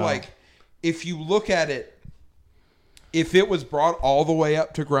 So like if you look at it, if it was brought all the way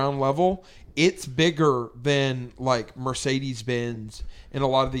up to ground level, it's bigger than like Mercedes-Benz and a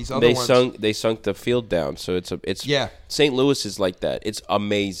lot of these other ones. They sunk the field down, so it's yeah. St. Louis is like that. It's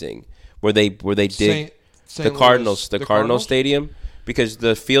amazing where they dig St. the Cardinals, Louis, the Cardinals Stadium. because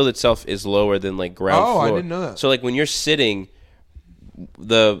the field itself is lower than like ground floor. I didn't know that. So like when you're sitting,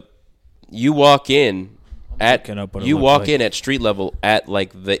 you walk in at street level at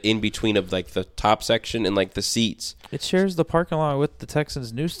like the in between of like the top section and like the seats. It shares the parking lot with the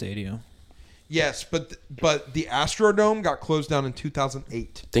Texans' new stadium. Yes, but the Astrodome got closed down in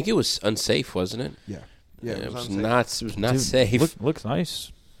 2008. I think it was unsafe, wasn't it? Yeah, it was not. It was not Dude, safe. Looks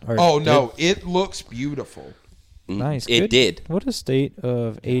nice. It looks beautiful. Nice. It did. What a state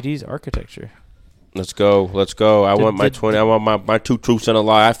of 80s architecture. Let's go. I want my 20. I want my 2 truths and a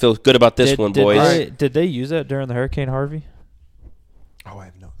lie. I feel good about this one, boys. Did they use that during the Hurricane Harvey? Oh, I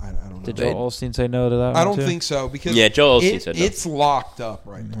don't know. Did Joel Osteen say no to that? I don't think so because Joel Osteen said no. It's locked up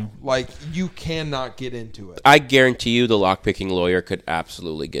right now. Like you cannot get into it. I guarantee you, the lockpicking lawyer could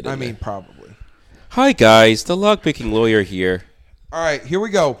absolutely get in. I mean, probably. Hi guys, the lockpicking lawyer here. All right, here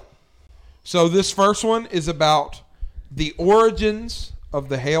we go. So this first one is about the origins of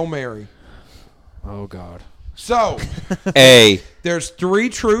the Hail Mary. Oh God. So, there's 3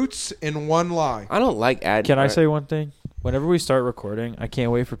 truths and 1 lie. I don't like adding. Can I say one thing? Whenever we start recording, I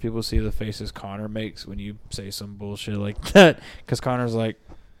can't wait for people to see the faces Connor makes when you say some bullshit like that. Because Connor's like,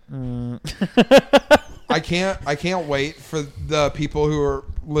 I can't wait for the people who are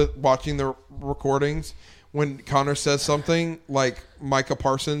watching the recordings when Connor says something like Micah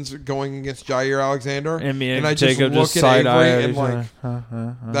Parsons going against Jair Alexander, and I Jacob just look at Avery and like,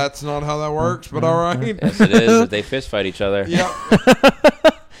 that's not how that works, but all right. Yes, it is. They fist fight each other. Yep.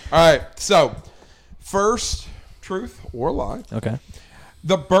 All right. So, first truth or lie. Okay.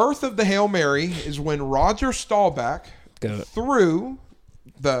 The birth of the Hail Mary is when Roger Staubach threw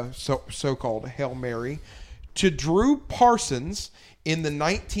the so-called Hail Mary to Drew Parsons in the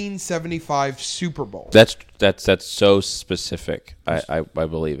 1975 Super Bowl. That's so specific. I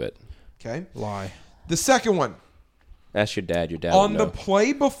believe it. Okay. Lie. The second one. Ask your dad. Your dad On would the know.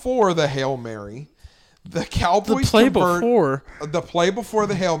 play before the Hail Mary, the Cowboys The play before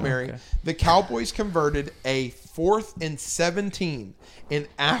the Hail Mary, the Cowboys converted a 4th and 17, and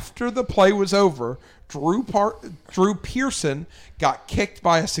after the play was over, Drew Pearson got kicked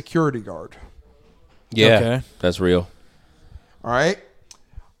by a security guard. Yeah, that's real. All right.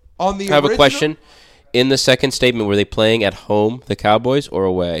 I have a question. In the second statement, were they playing at home, the Cowboys, or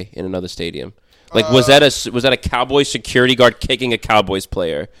away in another stadium? Like, was that a Cowboys security guard kicking a Cowboys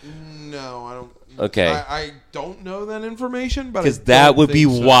player? No, I don't. Okay. I don't know that information, but because that would be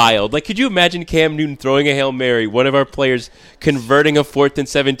wild. Like, could you imagine Cam Newton throwing a Hail Mary, one of our players converting a 4th and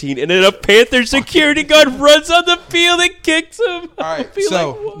 17, and then a Panther security guard runs on the field and kicks him? All right.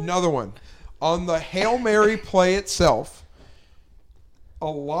 So another one on the Hail Mary play itself. A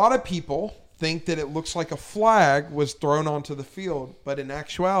lot of people think that it looks like a flag was thrown onto the field, but in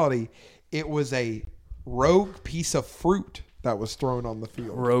actuality, it was a rogue piece of fruit that was thrown on the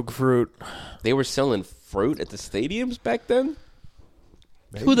field. Rogue fruit. They were selling fruit at the stadiums back then?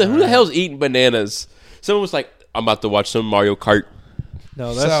 Maybe. Who the hell's eating bananas? Someone was like, I'm about to watch some Mario Kart.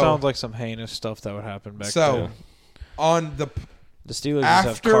 No, that sounds like some heinous stuff that would happen back then. On the Steelers just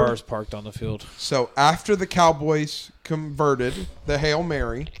have cars parked on the field. So after the Cowboys converted the Hail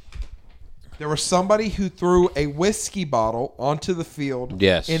Mary, there was somebody who threw a whiskey bottle onto the field.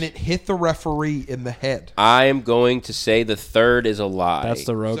 Yes. And it hit the referee in the head. I am going to say the third is a lie. That's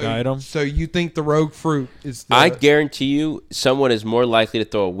the rogue item. So you think the rogue fruit is the... I guarantee you someone is more likely to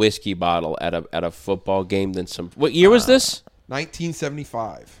throw a whiskey bottle at a football game than some... What year was this?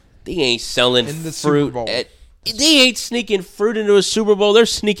 1975. They ain't selling in the fruit Super Bowl. They ain't sneaking fruit into a Super Bowl. They're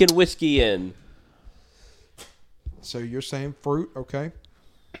sneaking whiskey in. So you're saying fruit, okay?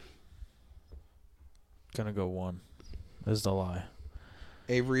 Gonna go 1. Is the lie.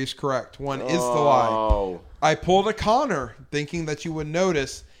 Avery is correct. 1 is the lie. I pulled a Connor thinking that you would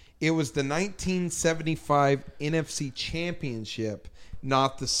notice it was the 1975 NFC Championship,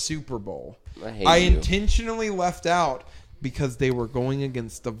 not the Super Bowl. I intentionally left out because they were going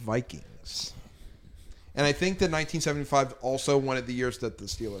against the Vikings. And I think that 1975 also one of the years that the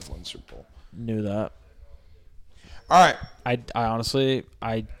Steelers won the Super Bowl. Knew that. All right. I honestly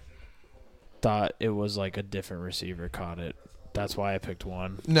thought it was like a different receiver caught it. That's why I picked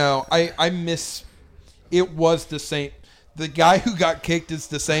 1. No, I miss. It was the same. The guy who got kicked is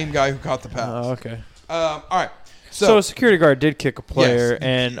the same guy who caught the pass. Oh, okay. All right. So a security guard did kick a player,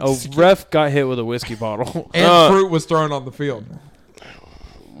 and a ref got hit with a whiskey bottle. And fruit was thrown on the field.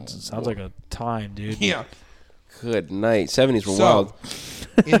 Sounds like a time, dude. Yeah. Good night. 70s were wild.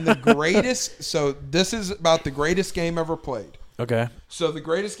 In the greatest... So this is about the greatest game ever played. Okay. So the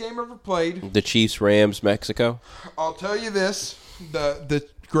greatest game ever played... The Chiefs, Rams, Mexico. I'll tell you this. The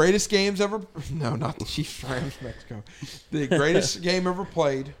greatest games ever. No, not the Chiefs, Rams, Mexico. The greatest game ever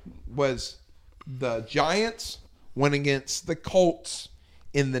played was the Giants went against the Colts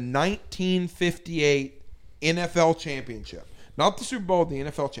in the 1958 NFL Championship. Not the Super Bowl, the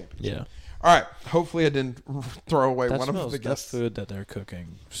NFL Championship. Yeah. All right. Hopefully, I didn't throw away one of the that guests. food that they're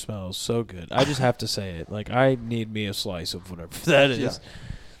cooking smells so good. I just have to say it. Like, I need me a slice of whatever that is. Yeah.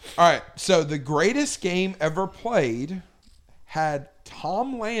 All right. So the greatest game ever played had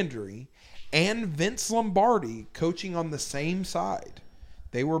Tom Landry and Vince Lombardi coaching on the same side.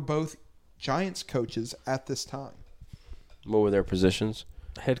 They were both Giants coaches at this time. What were their positions?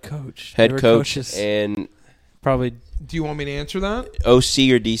 Head coach. Head They were coach coaches. and Do Probably. you want me to answer that? OC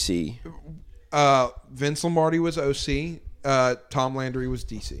or DC? Vince Lombardi was OC. Tom Landry was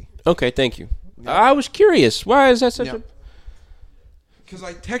DC. Okay, thank you. I was curious. Why is that such a... Because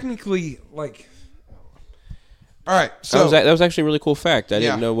I technically, like... All right, so... That was actually a really cool fact. I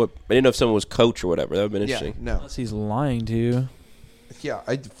Yeah. didn't know if someone was coach or whatever. That would have been interesting. no. Unless he's lying to you. Yeah,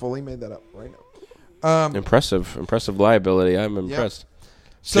 I fully made that up right now. Impressive liability. I'm impressed.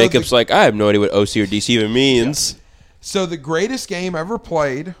 So Jacob's like, I have no idea what OC or DC even means. So the greatest game ever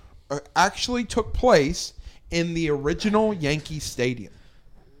played actually took place in the original Yankee Stadium.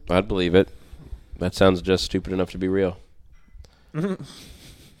 I'd believe it. That sounds just stupid enough to be real. All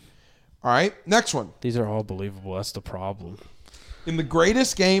right, next one. These are all believable. That's the problem. In the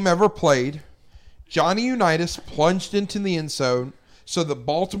greatest game ever played, Johnny Unitas plunged into the end zone so the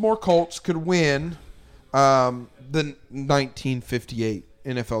Baltimore Colts could win the 1958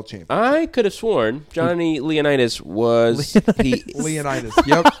 NFL championship. I could have sworn Johnny Leonidas was... Leonidas.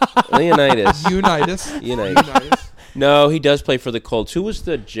 Yep. Leonidas. Unitas. Unitas. No, he does play for the Colts. Who was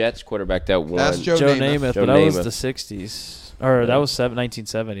the Jets quarterback that won? That's Joe Joe Namath. Namath, Joe but that was Namath. the 60s. Or that was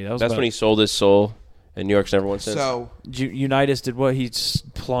 1970. That's when he sold his soul, and New York's never won since. So Unitas did what? He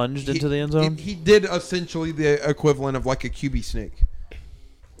plunged into the end zone? He did essentially the equivalent of like a QB sneak.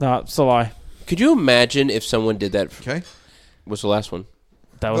 No, it's a lie. Could you imagine if someone did that? Okay. What's the last one?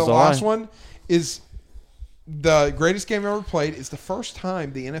 That was The the last lie. one is the greatest game ever played. Is the first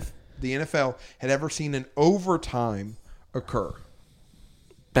time the NFL had ever seen an overtime occur.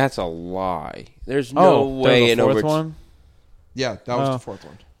 That's a lie. There's no way an an fourth overtime. one? Yeah, that was Oh. the fourth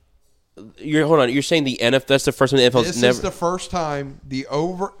one. Hold on. You're saying the NFL? That's the first one the NFL's This never. is the first time the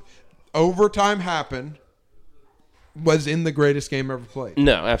overtime happened. Was in the greatest game ever played.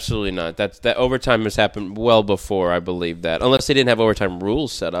 No, absolutely not. That overtime has happened well before I believe that. Unless they didn't have overtime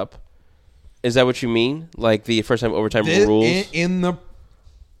rules set up. Is that what you mean? Like the first time overtime rules?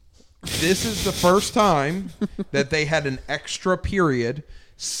 This is the first time that they had an extra period.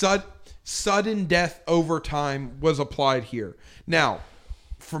 Sudden death overtime was applied here. Now,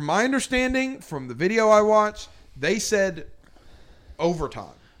 from my understanding, from the video I watched, they said overtime.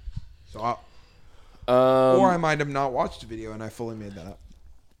 So, or I might have not watched the video and I fully made that up.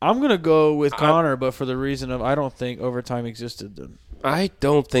 I'm going to go with Connor, but for the reason of I don't think overtime existed then. I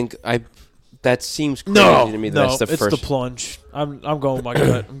don't think that seems crazy to me. That's the first. It's the plunge. I'm going with my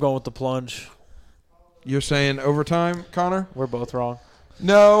gut. I'm going with the plunge. You're saying overtime, Connor? We're both wrong.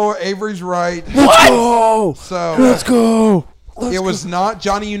 No, Avery's right. What? So Let's go. It was not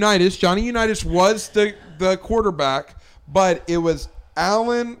Johnny Unitas. Johnny Unitas was the quarterback, but it was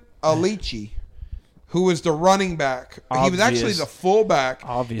Alan Alici who was the running back. He was actually the fullback,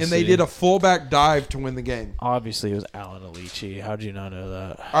 Obviously. and they did a fullback dive to win the game. Obviously, it was Alan Alici. How did you not know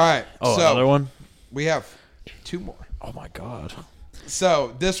that? All right. Oh, so another one? we have two more. Oh, my God.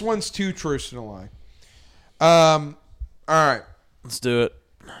 So this one's two truths and a lie. All right. Let's do it.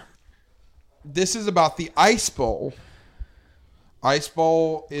 This is about the Ice Bowl. Ice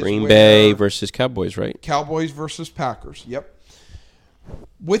Bowl is Green where Bay versus Cowboys, right? Cowboys versus Packers. Yep.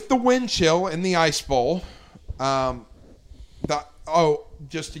 With the wind chill in the Ice Bowl,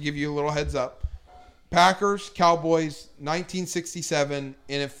 just to give you a little heads up, Packers, Cowboys, 1967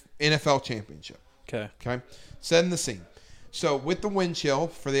 NFL Championship. Okay. Setting the scene. So with the wind chill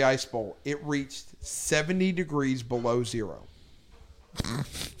for the Ice Bowl, it reached 70 degrees below zero.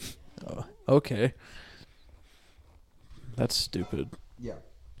 Okay. That's stupid. Yeah.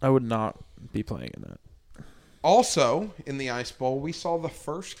 I would not be playing in that. Also, in the Ice Bowl, we saw the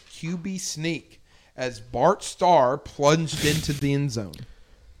first QB sneak as Bart Starr plunged into the end zone.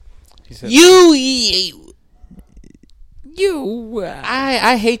 He said,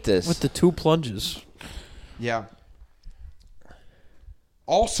 I hate this. with the two plunges. Yeah.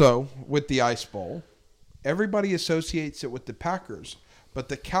 Also, with the Ice Bowl, everybody associates it with the Packers, but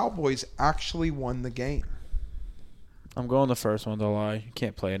the Cowboys actually won the game. I'm going the first one, though. Lie. You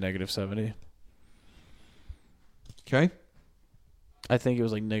can't play a -70. Okay. I think it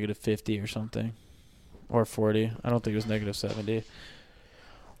was like -50 or something. Or 40. I don't think it was -70.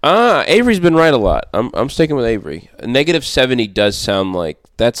 Avery's been right a lot. I'm sticking with Avery. -70 does sound like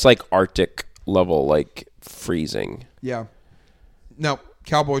that's like Arctic level, like freezing. Yeah. No,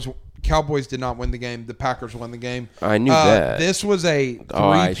 Cowboys did not win the game. The Packers won the game. I knew that. This was a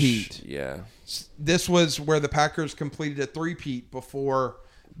three-peat. Yeah. This was where the Packers completed a three-peat before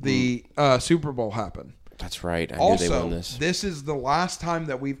the Super Bowl happened. That's right. I knew Also, they won this. This is the last time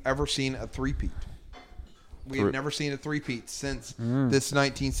that we've ever seen a three-peat. We have never seen a three-peat since this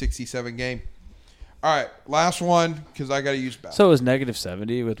 1967 game. All right, last one because I got to use back. So it was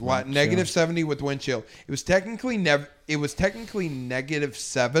 -70 with -70 with wind chill. It was technically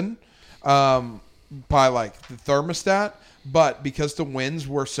 -7 by like the thermostat, but because the winds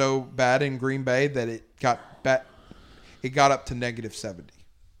were so bad in Green Bay that it got up to -70.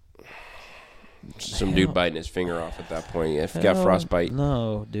 Some dude biting his finger off at that point. If he got frostbite.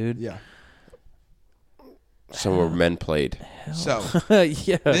 No, dude. Yeah. Somewhere men played. So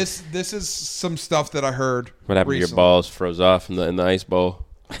yeah. this is some stuff that I heard. What happened recently. to your balls froze off in the ice bowl?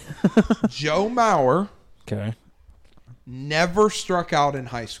 Joe Mauer Okay. never struck out in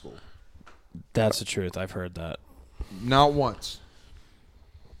high school. That's the truth. I've heard that. Not once.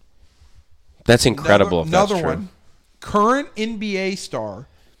 That's incredible. Another if that's true. one. Current NBA star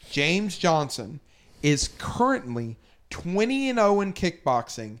James Johnson is currently 20-0 in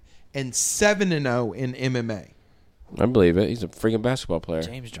kickboxing and 7-0 in MMA. I believe it. He's a freaking basketball player.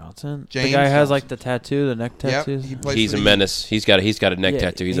 James Johnson. James the guy has Johnson. like the tattoo, the neck tattoos. Yep, plays He's for a the menace. He's got a neck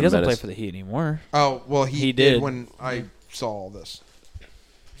tattoo. He's he a doesn't menace. play for the Heat anymore. Oh, well, he did when I saw all this.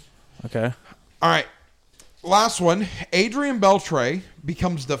 Okay. All right. Last one. Adrian Beltre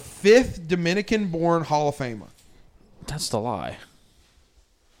becomes the 5th Dominican-born Hall of Famer. That's the lie.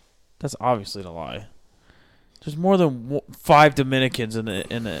 That's obviously the lie. There's more than 5 Dominicans in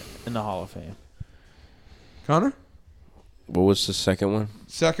the Hall of Fame. Connor? What was the second one?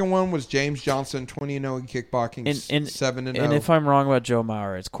 Second one was James Johnson, 20-0 in kickboxing, 7-0. And if I'm wrong about Joe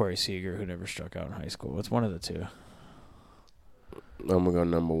Mauer, it's Corey Seager, who never struck out in high school. It's one of the two. I'm going to go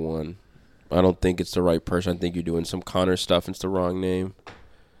number one. I don't think it's the right person. I think you're doing some Connor stuff. It's the wrong name.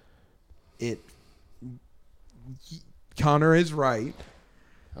 Connor is right.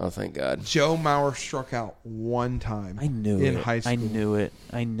 Oh, thank God. Joe Mauer struck out one time. I knew in it. high school. I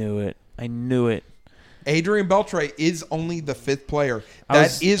knew it. Adrian Beltre is only the 5th player.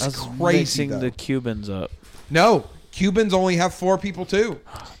 That is crazy. Mixing though. the Cubans up. No, Cubans only have 4 people too.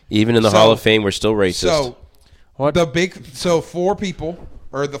 Even in the Hall of Fame, we're still racist. So What? 4 people,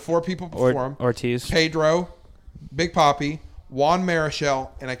 or the 4 people before him: Ortiz, Pedro, Big Papi, Juan Marichal,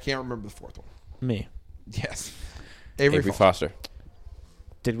 and I can't remember the 4th one. me. Yes, Avery Foster.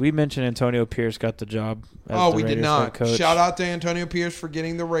 Did we mention Antonio Pierce got the job? As we the did Raiders not. head coach? Shout out to Antonio Pierce for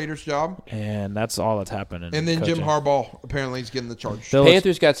getting the Raiders job. And that's all that's happening. And then coaching. Jim Harbaugh apparently is getting the charge.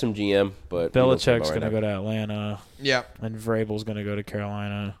 Panthers got some GM, but Belichick's going to go to Atlanta. Yeah. And Vrabel's going to go to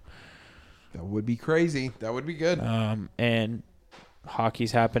Carolina. That would be crazy. That would be good. And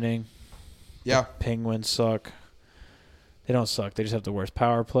hockey's happening. Yeah. The Penguins suck. They don't suck. They just have the worst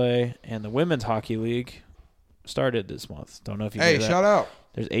power play. And the Women's Hockey League started this month. Don't know if you knew that. Shout out.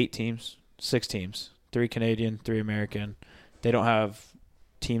 There's 6 teams. 3 Canadian, 3 American. They don't have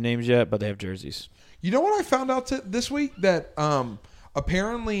team names yet, but they have jerseys. You know what I found out this week? That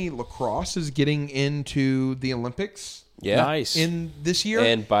apparently lacrosse is getting into the Olympics. Yeah. Nice. In this year.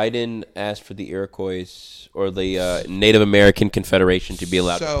 And Biden asked for the Iroquois or the Native American Confederation to be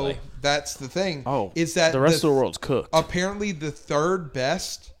allowed to play. So that's the thing. Oh, is that the rest of the world's cooked. Apparently the third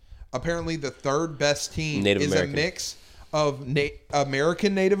best team Native is American. a mix of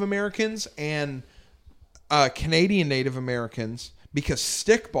American Native Americans and Canadian Native Americans, because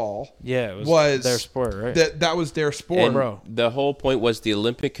stickball it was their sport, right? That was their sport. And Bro. the whole point was the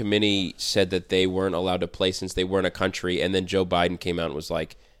Olympic Committee said that they weren't allowed to play since they weren't a country, and then Joe Biden came out and was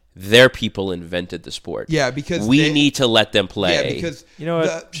like, their people invented the sport. Yeah, because we need to let them play. Yeah, because you know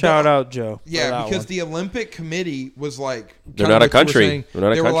what? Shout out Joe. Yeah, because the Olympic Committee was like, they're not a country. Saying, They're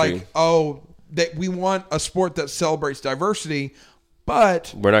not a they country. were like, oh, that we want a sport that celebrates diversity,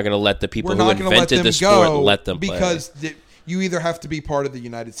 but we're not going to let the people we're who not going to let invented them the sport let them because play. You either have to be part of the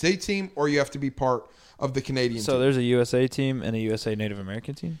United States team or you have to be part of the Canadian So team. there's a USA team and a USA Native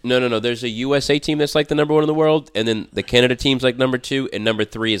American team? No. There's a USA team that's like the number 1 in the world, and then the Canada team's like number 2, and number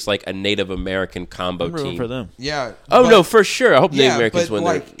 3 is like a Native American combo I'm rooting team. for them. Yeah. Oh, no, for sure. I hope Native Americans but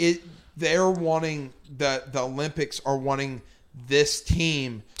win. they're wanting the Olympics are wanting this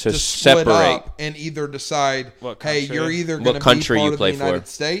team to split separate up and either decide, What hey, country? you're either What going to be country part you of play the United for.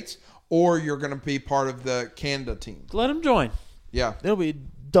 States or you're going to be part of the Canada team. Let them join. Yeah. It'll be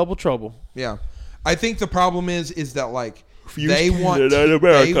double trouble. Yeah. I think the problem is that like Fuse they Canada and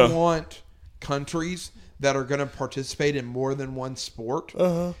America. want countries that are going to participate in more than one sport.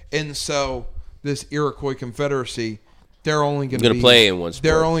 Uh-huh. And so this Iroquois Confederacy, they're only going to play in one sport.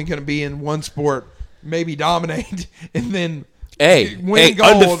 They're only going to be in one sport, maybe dominate, and then win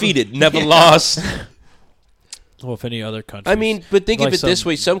gold. Undefeated, never lost. Well, if any other countries. I mean, but think like of it this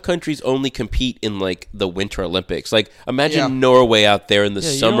way. Some countries only compete in, like, the Winter Olympics. Like, imagine Norway out there in the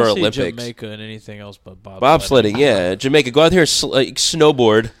Summer you don't Olympics. See Jamaica and anything else but bobsledding. Bobsledding, yeah. Jamaica, go out there and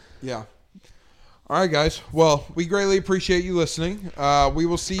snowboard. Yeah. All right, guys. Well, we greatly appreciate you listening. We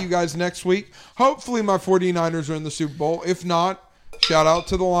will see you guys next week. Hopefully my 49ers are in the Super Bowl. If not, shout out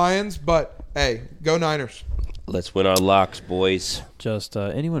to the Lions. But, hey, go Niners. Let's win our locks, boys. Just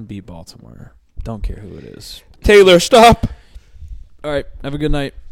anyone beat Baltimore. Don't care who it is. Taylor, stop. All right. Have a good night.